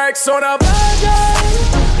 motherfucking racks on a bad day.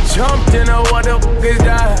 Jumped in a what the fuck is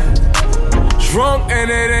that? Drunk and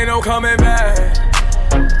it ain't no coming back.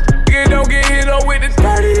 You don't get hit up with the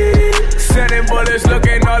 30. Sending bullets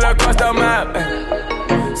looking all across the map.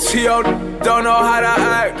 T.O. don't know how to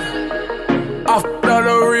act. I f***ed up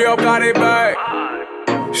the Rio, got it back.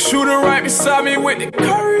 Shooter right beside me with the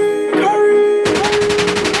curry.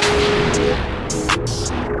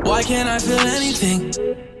 Why can't I feel anything?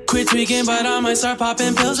 Quit tweaking, but I might start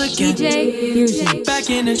popping pills again. DJ Fusion. Back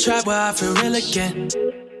in the trap where I feel real again.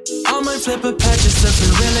 I might flip a patch just to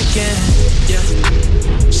feel real again.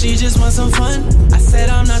 Yeah. She just wants some fun. I said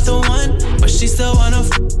I'm not the one, but she still wanna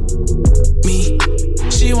me.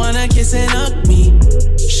 She wanna kiss and hug me.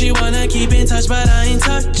 She wanna keep in touch, but I ain't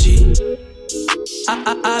touchy.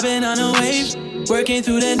 I've been on a wave, working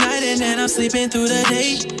through the night and then I'm sleeping through the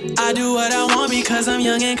day. I do what I want because I'm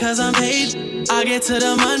young and cause I'm paid. I get to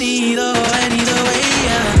the money either way and either way,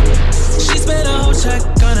 yeah. She spent a whole check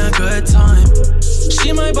on a good time.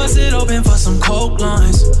 She might bust it open for some coke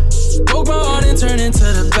lines. Broke my heart and turn into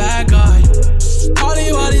the bad guy.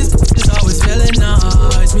 Party while these is always feeling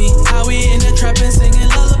nice. Me, how we in the trap and singing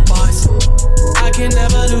lullabies. I can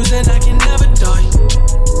never lose and I can never die.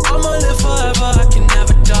 I'ma live forever, I can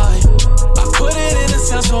never die. I put it in a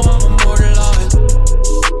sound so I'm immortalized.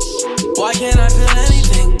 Why can't I feel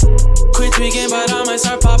anything? Quit tweaking, but I might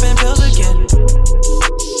start popping pills again.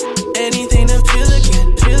 Anything to feel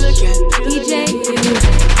again, feel again. DJ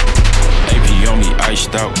AP on me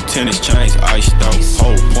iced out, tennis chains iced out.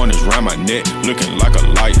 Whole pointers round my neck, looking like a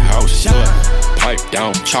lighthouse. Pipe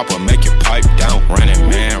down, chopper make you pipe down.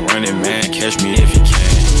 Running man, catch me if you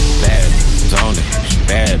can. Bad only,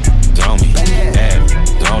 bad on me, bad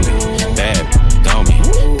only, bad on me,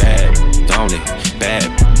 bad only, bad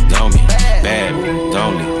on me, bad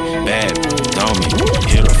only, bad on me.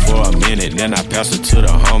 Hit her for a minute, then I pass her to the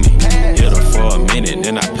homie. Hit her for a minute,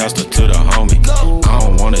 then I pass her to the homie. I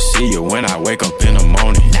don't wanna see you when I wake up in the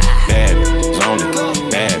morning. Bad only,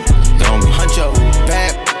 bad on me. Huncho,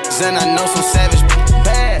 bad, and I know some savage.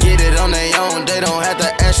 Bad, get it on their own, they don't have to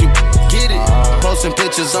ask you. Get it, posting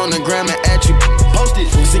pictures on the gram and at you. Post it,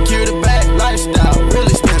 secure the bag, lifestyle,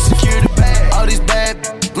 really spend secure the bag. All these bad,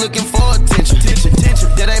 looking for attention.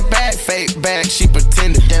 That ain't bad, fake bag, she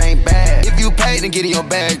pretending. That ain't bad. If you paid and get in your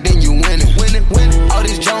bag, then you winning. All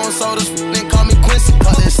these Jones sodas, then call me Quincy.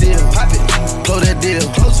 Pop that seal, pop it, close that deal.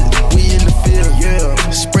 Close it.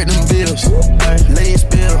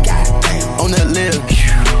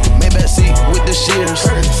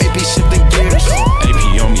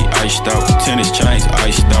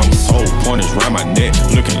 house. Whole point is round my neck,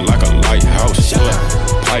 looking like a lighthouse.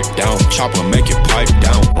 Pipe down, chopper, make it pipe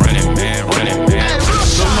down. Running man, running man.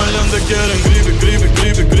 Somalianda quieren gribe, gribe,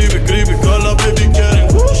 gribe, gribe, gribe. Cala baby quieren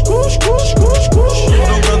kush, kush, kush, kush, kush.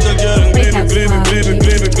 No canta quieren gribe, gribe, gribe,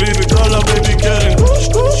 gribe, gribe. Cala baby quieren kush,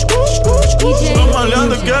 kush, kush, kush, kush.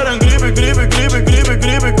 Somalianda quieren gribe, gribe, gribe, gribe,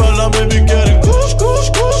 gribe. Cala baby quieren kush, kush,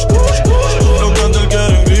 kush, kush, kush. No canta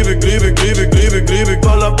quieren gribe, gribe, gribe, gribe, gribe.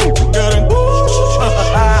 Cala baby quieren kush.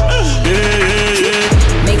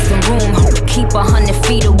 Make some room, keep 100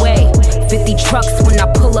 feet away. 50 trucks when I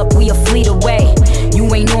pull up, we a fleet away. You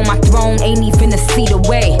ain't on my throne, ain't even a seat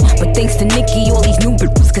away. But thanks to Nikki, all these new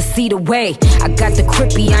bitches could see the way. I got the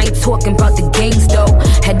crippy, I ain't talking about the gangs though.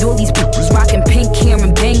 Had all these bitches rocking pink hair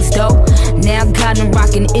and bangs though. Now I got them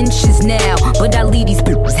rocking inches now. But I leave these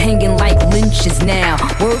bitches hanging like lynches now.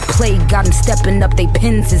 Wordplay got them stepping up they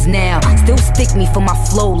penses now. Still stick me for my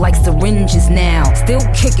flow like syringes now. Still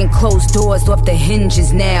kicking closed doors off the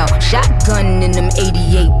hinges now. Shotgun in them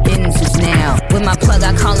 88 Benzes now. With my plug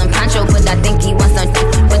I call him Pancho, but I think he wants some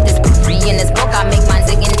with this free in his book. I make my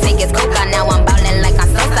zig and take his coca. Now I'm ballin' like I'm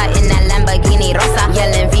Sosa in that Lamborghini Rosa.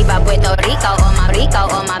 Yelling Viva Puerto Rico, oh my Rico,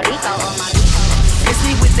 oh my Rico, oh my Rico. Miss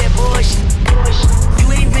me with that bullshit.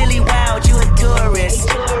 You ain't really wild, you a tourist.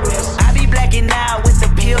 I be blacking out with the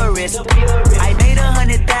purist. I made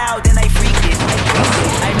 100,000, I freaked it.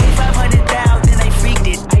 I made 500,000, I freaked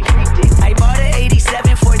it. I bought an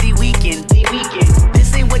 87 for the weekend.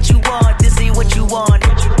 This ain't what you want, this ain't what you want.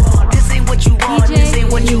 This ain't what you want, this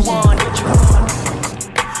ain't what you want.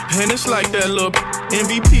 And it's like that look.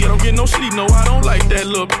 MVP, I don't get no sleep, no, I don't like that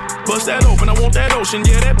look. Bust that open, I want that ocean,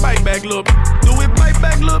 yeah, that bite back look. Do it bite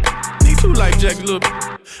back look, need two like Jack look.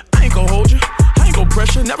 I ain't gon' hold you, I ain't gon'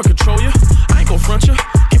 pressure, never control you. I ain't gon' front you,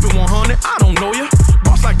 keep it 100, I don't know you.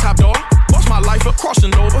 Boss like Top Dog, boss my life up,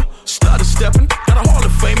 crossing over. Stutter stepping, got a Hall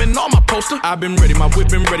of Fame and all my poster. I've been ready, my whip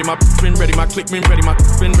been ready, my been ready, my click been ready, my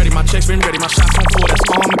been ready, my checks been ready, my shots on full, that's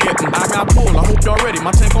all I'm getting. I got pull, I hope y'all ready,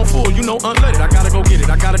 my tank on full, you know unleaded. I gotta go get it,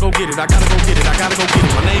 I gotta go get it, I gotta go get it, I gotta go get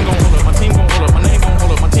it. My name gon' hold up, my team gon' hold up, my name gon'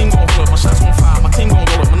 hold up, my team gon' hold up, my shots gon' fire, my team gon'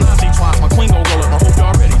 roll up, my Nazi twice, my queen gon' roll up. I hope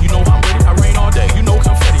y'all ready, you know I'm ready, I rain all day, you know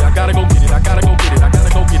confetti. I gotta go get it, I gotta go get it, I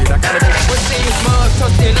gotta go get it, I gotta go get it. We're seeing mugs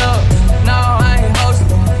toasted up, no, I ain't hosting.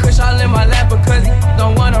 Kush all in my lap because he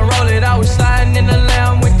don't wanna roll it. I was sliding in the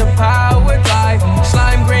lamb with the power drive.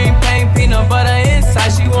 Slime green paint, peanut butter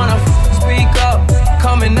inside. She wanna speak up,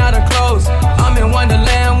 coming out of clothes. I'm in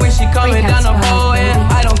Wonderland when she coming down the hall. And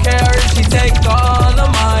I don't care if she take all of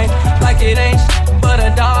mine. Like it ain't but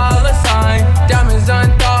a dollar sign. Diamonds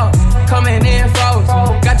unthought, coming in froze.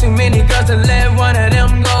 Got too many girls to let one of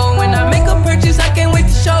them go. When I make a purchase, I can't wait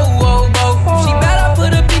to show. Oh, oh. She bad, I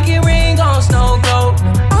put a pinky ring on snow globe.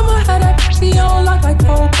 I'ma have that pussy on lock like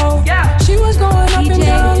Popo. Yeah. She was going up and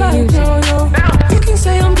down like yo-yo. You can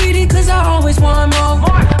say I'm greedy cause I always want more.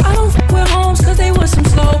 I don't fuck with homes cause they was some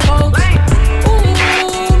slow pokes.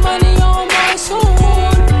 Ooh, money on my soul.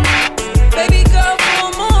 Baby girl,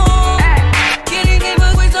 come on. Get it in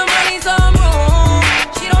but with some money, some room.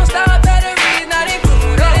 She don't stop, batteries not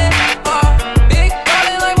included. Big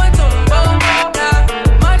ballin' like my tumbo. Nah,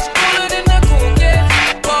 much cooler than the cool kid.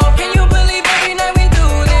 Whoa, can you believe every night we do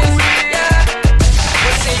this? Yeah.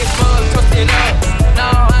 We'll see you fuck, toast it up. No,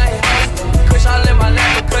 I ain't hosting. Kush all in my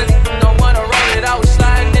lap because he don't wanna roll it. I was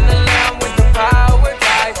sliding in the lamb with the power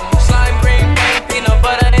drive. Slime green paint, peanut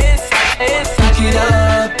butter inside. Pick it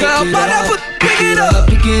up, girl, pick it up,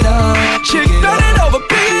 pick it up. Chick, turn it over,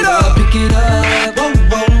 pick it up, pick it up. Whoa,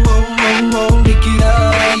 whoa, whoa, whoa, whoa, pick it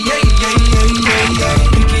up, yeah, yeah, yeah, yeah, yeah.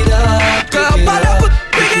 Pick it up, girl,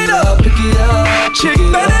 pick it up, pick it up. Chick,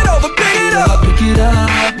 turn it over, pick it up, pick it up.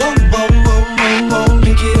 Whoa, whoa, whoa, whoa, whoa,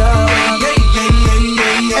 pick it up, yeah, yeah, yeah,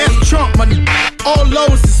 yeah, yeah. F Trump, my all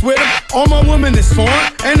lows is with him. All my women is for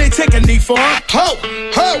him, and they take a knee for him. Ho,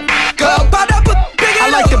 ho, go. I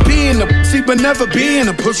like to be in the pussy, but never be in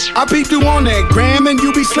a pussy. I beat you on that gram, and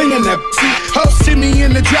you be slinging that pussy. Ho, see me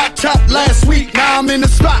in the drop top last week. Now I'm in the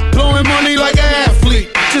spot, blowing money like an athlete.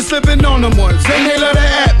 Just slipping on them ones, and they let it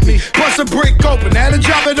at me. Bust a brick open, had to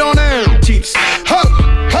drop it on the cheeks. Ho,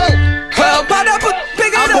 ho, ho.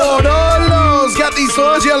 I bought all those, got these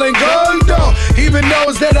swords yelling gold dog. Even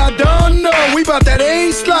those that I don't know, we bout that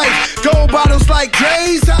ace life. Gold bottles like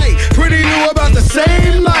Dre's height. Pretty new about the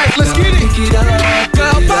same life. Let's get it. Pick it up,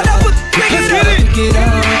 girl, let's get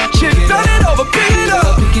it. Chick, turn it over, pick it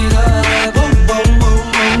up. Pick it up, whoa, whoa, whoa,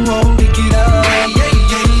 whoa, whoa. Pick it up, yeah,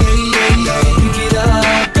 yeah, yeah, yeah, yeah. Pick it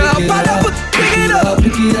up, girl, pick it up,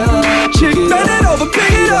 pick it up. Chick, turn it over,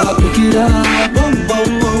 pick it up. Pick it up, whoa, whoa,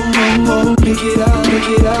 whoa, whoa, whoa. Pick it up, pick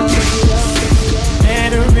it up, pick it up.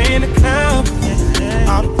 Met her in the club,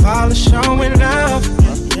 I'm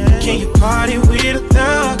Can you party with a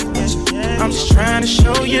thug? I'm just trying to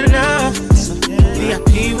show you love.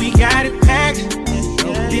 VIP, we got it packed.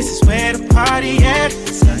 This is where the party at.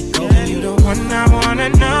 You the one I wanna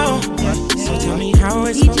know. So tell me how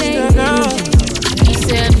it's supposed to go. He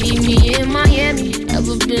said meet me in Miami.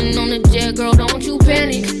 Ever been on a jet, girl, don't you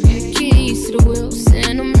panic. Keys to the wheels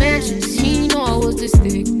and the mansions. He know I was this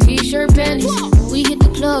thick, t-shirt panties. We hit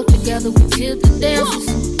the club together, we tip the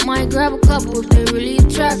dancers. Might grab a couple if they're really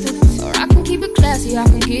attractive. Or I can keep it classy, I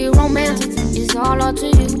can get romantic. It's all up to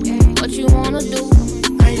you, what you wanna do.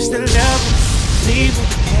 I used to love him, leave him.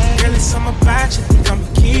 Girl, it's something about you, think I'ma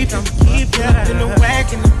keep him. Up in the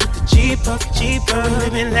wagon, I put the Jeep up. We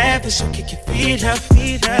living lavish, so kick your feet up.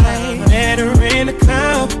 Met her in the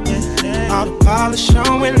club, all the polish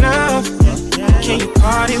showing love. Can you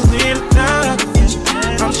party with a thug?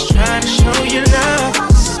 I'm just trying to show you love.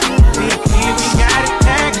 VIP, we got it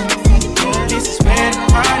packed. This is where the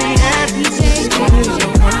party at. You're the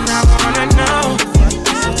one I wanna know.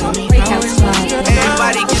 So tell me how it's supposed to go.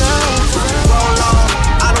 Everybody get roll on.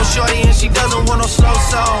 I know shorty and she doesn't want no slow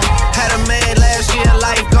song. Had a man last year,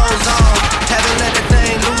 life goes on. Haven't let the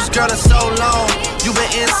thing loose, girl, in so long. You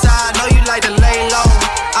been inside, know you like to lay low.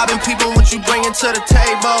 I've been peeping what you bringing to the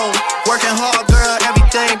table. Working hard, girl,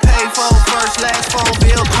 everything paid for. First, last phone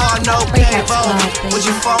bill, car, no cable. With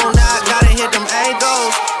your phone out, gotta hit them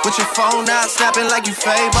angles. With your phone out, snapping like you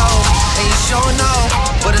Fable. And you showing off,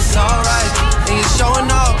 but it's alright. And you showing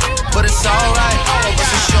off, but it's alright. It's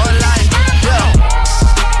a short life, yeah.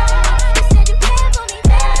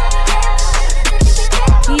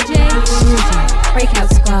 DJ Fusion, Breakout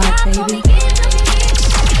Squad, baby.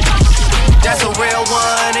 That's a real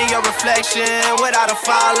one in your reflection. Without a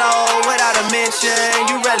follow, without a mention.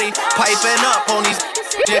 You really piping up on these.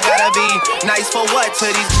 You gotta be nice for what to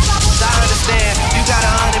these. I understand. You got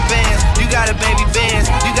 100 bands. You got a baby Benz.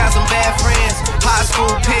 You got some bad friends. High school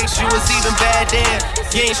pics, you was even bad then.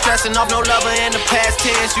 You ain't stressing off no lover in the past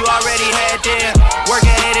tense. You already had them.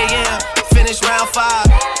 Working 8 a.m. Finish round 5.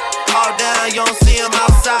 All down, you don't see them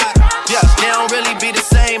outside. Yeah, they don't really be the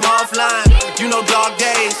same offline. You know dog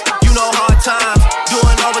days, you know hard times.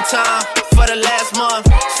 Doing overtime for the last month.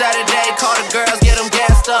 Saturday, call the girls, get them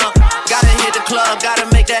gassed up. Gotta hit the club, gotta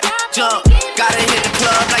make that jump. Gotta hit the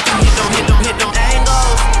club like you hit them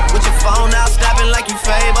angles. With your phone out, snapping like you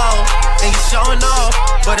Fable. And you showing off,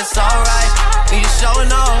 but it's alright. And you showing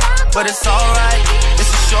off, but it's alright. It's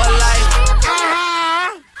a short life.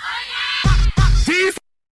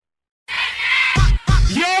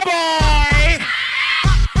 Yo boy,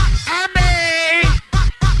 I'm a.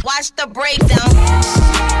 Watch the breakdown.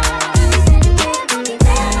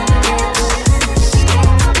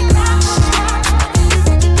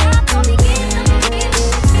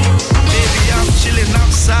 Baby, I'm chilling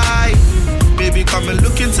outside. Baby, come and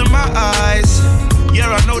look into my eyes. Yeah,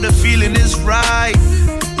 I know the feeling is right.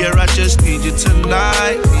 Yeah, I just need you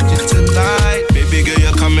tonight. Baby girl,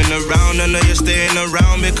 you're coming around. I know you're staying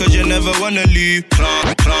around because you never wanna leave.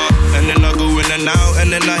 Clock. And then I go in and out.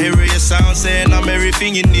 And then I hear your sound saying I'm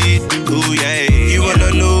everything you need. Ooh, yeah. You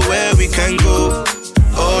wanna know where we can go?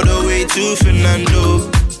 All the way to Fernando.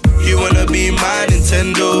 You wanna be my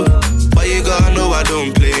Nintendo. But you gotta know I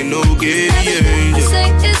don't play no games. I say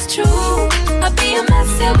it's true. I'll be a mess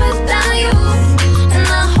here without you. And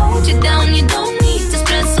I'll hold you down. You don't need to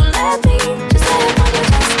stress, so let me just lay it on your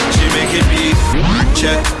chest. She make it beat,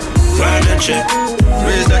 check, grind and check.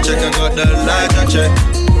 Raise that check, I got the light and check.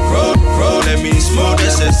 Roll, let me smoke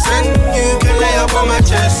this and you can lay up on my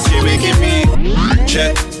chest. She make it beat,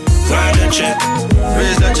 check, grind and check.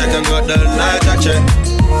 Raise that check, I got the light and check.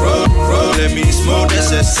 Roll, let me smoke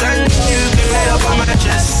this and you can lay up on my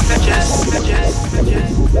chest.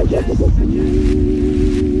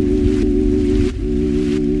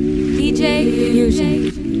 DJ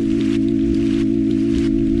Fusion.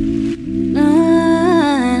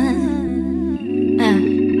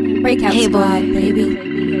 Breakout Squad, baby.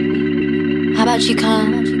 How about you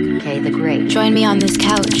come? Okay, the great. Join me on this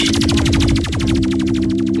couch.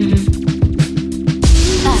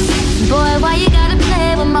 Boy, why you gotta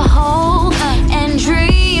play with my hope and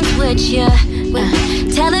dreams with you?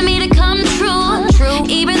 Telling me to come true,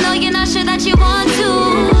 even though you're not sure that you want to.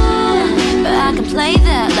 But I can play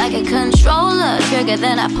that like a controller. Trigger,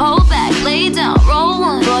 then I pull back, lay down, roll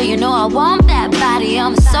one. Boy, you know I want that body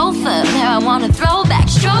on the sofa. There I wanna throw back,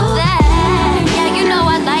 stroke that. Yeah, you know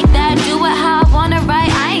I like that. Do it how I wanna, right?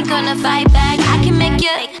 I ain't gonna fight back. I can make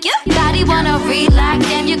your body wanna relax.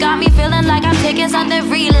 Damn, you got me feeling like I'm taking something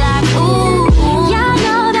real life. Ooh, yeah, I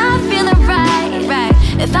know that I'm feeling right.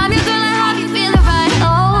 If I'm your girl, I have you feeling right.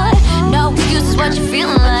 Oh, no excuses, what you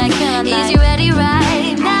feeling like? Is you ready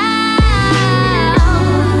right now?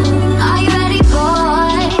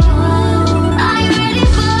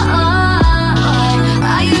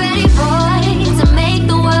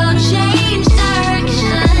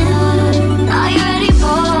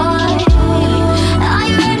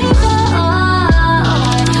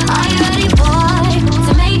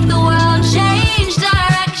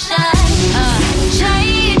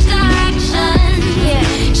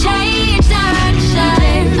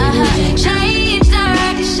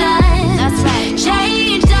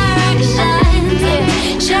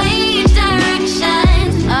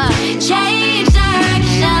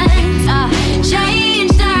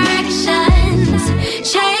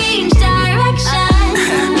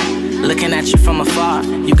 looking at you from afar.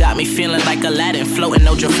 You got me feeling like Aladdin, floating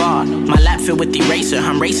no Jafar. My lap filled with eraser,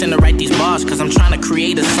 I'm racing to write these bars, cause I'm trying to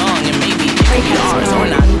create a song, and maybe it could be ours or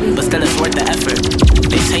not, but still it's worth the effort.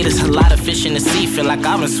 They say there's a lot of fish in the sea, feel like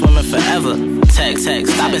I've been swimming forever. Text,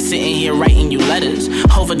 I've been sitting here writing you letters.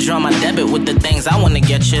 Overdraw my debit with the things I wanna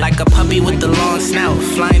get you. Like a puppy with the long snout,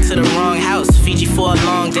 flying to the wrong house. Fiji for a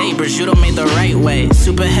long day, prosciutto made the right way.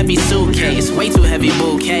 Super heavy suitcase, way too heavy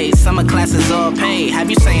bouquet. Summer classes all paid, have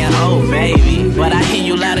you saying, oh baby. But I hear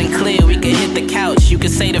you loud and clear, we can hit the couch. You can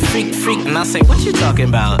say the freak, and I'll say, what you talking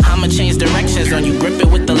about? I'ma change directions on you, grip it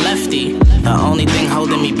with the lefty. The only thing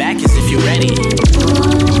holding me back is if you're ready.